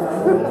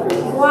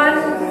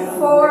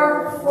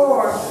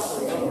 144.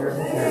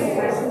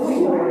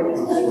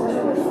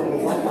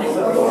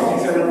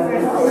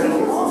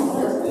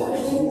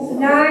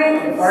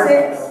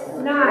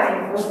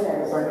 969.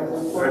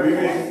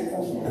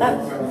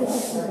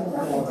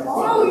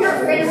 Oh, your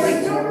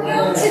family's doing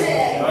well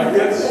today. Well,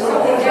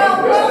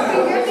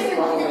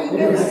 you're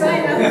going to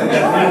sign up.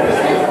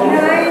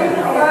 952.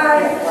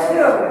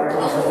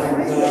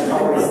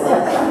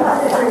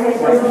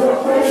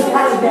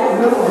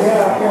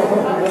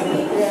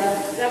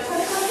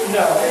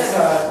 No, it's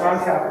Ron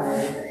Capital.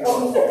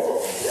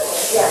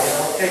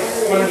 Take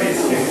one of these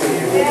two.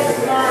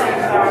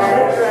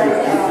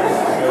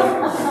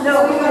 No,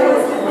 we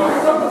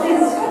got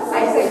this. I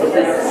say this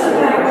is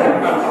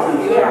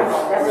yeah,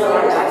 that's what I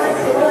say.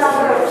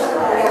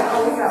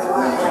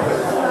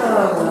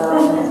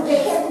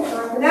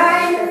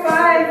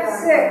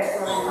 956.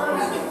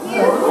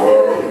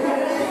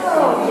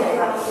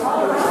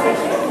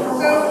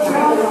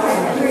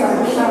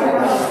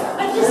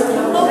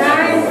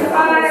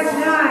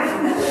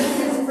 959.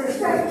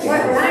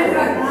 What,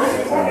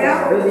 959?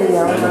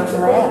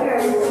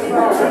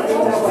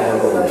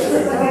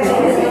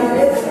 Yeah.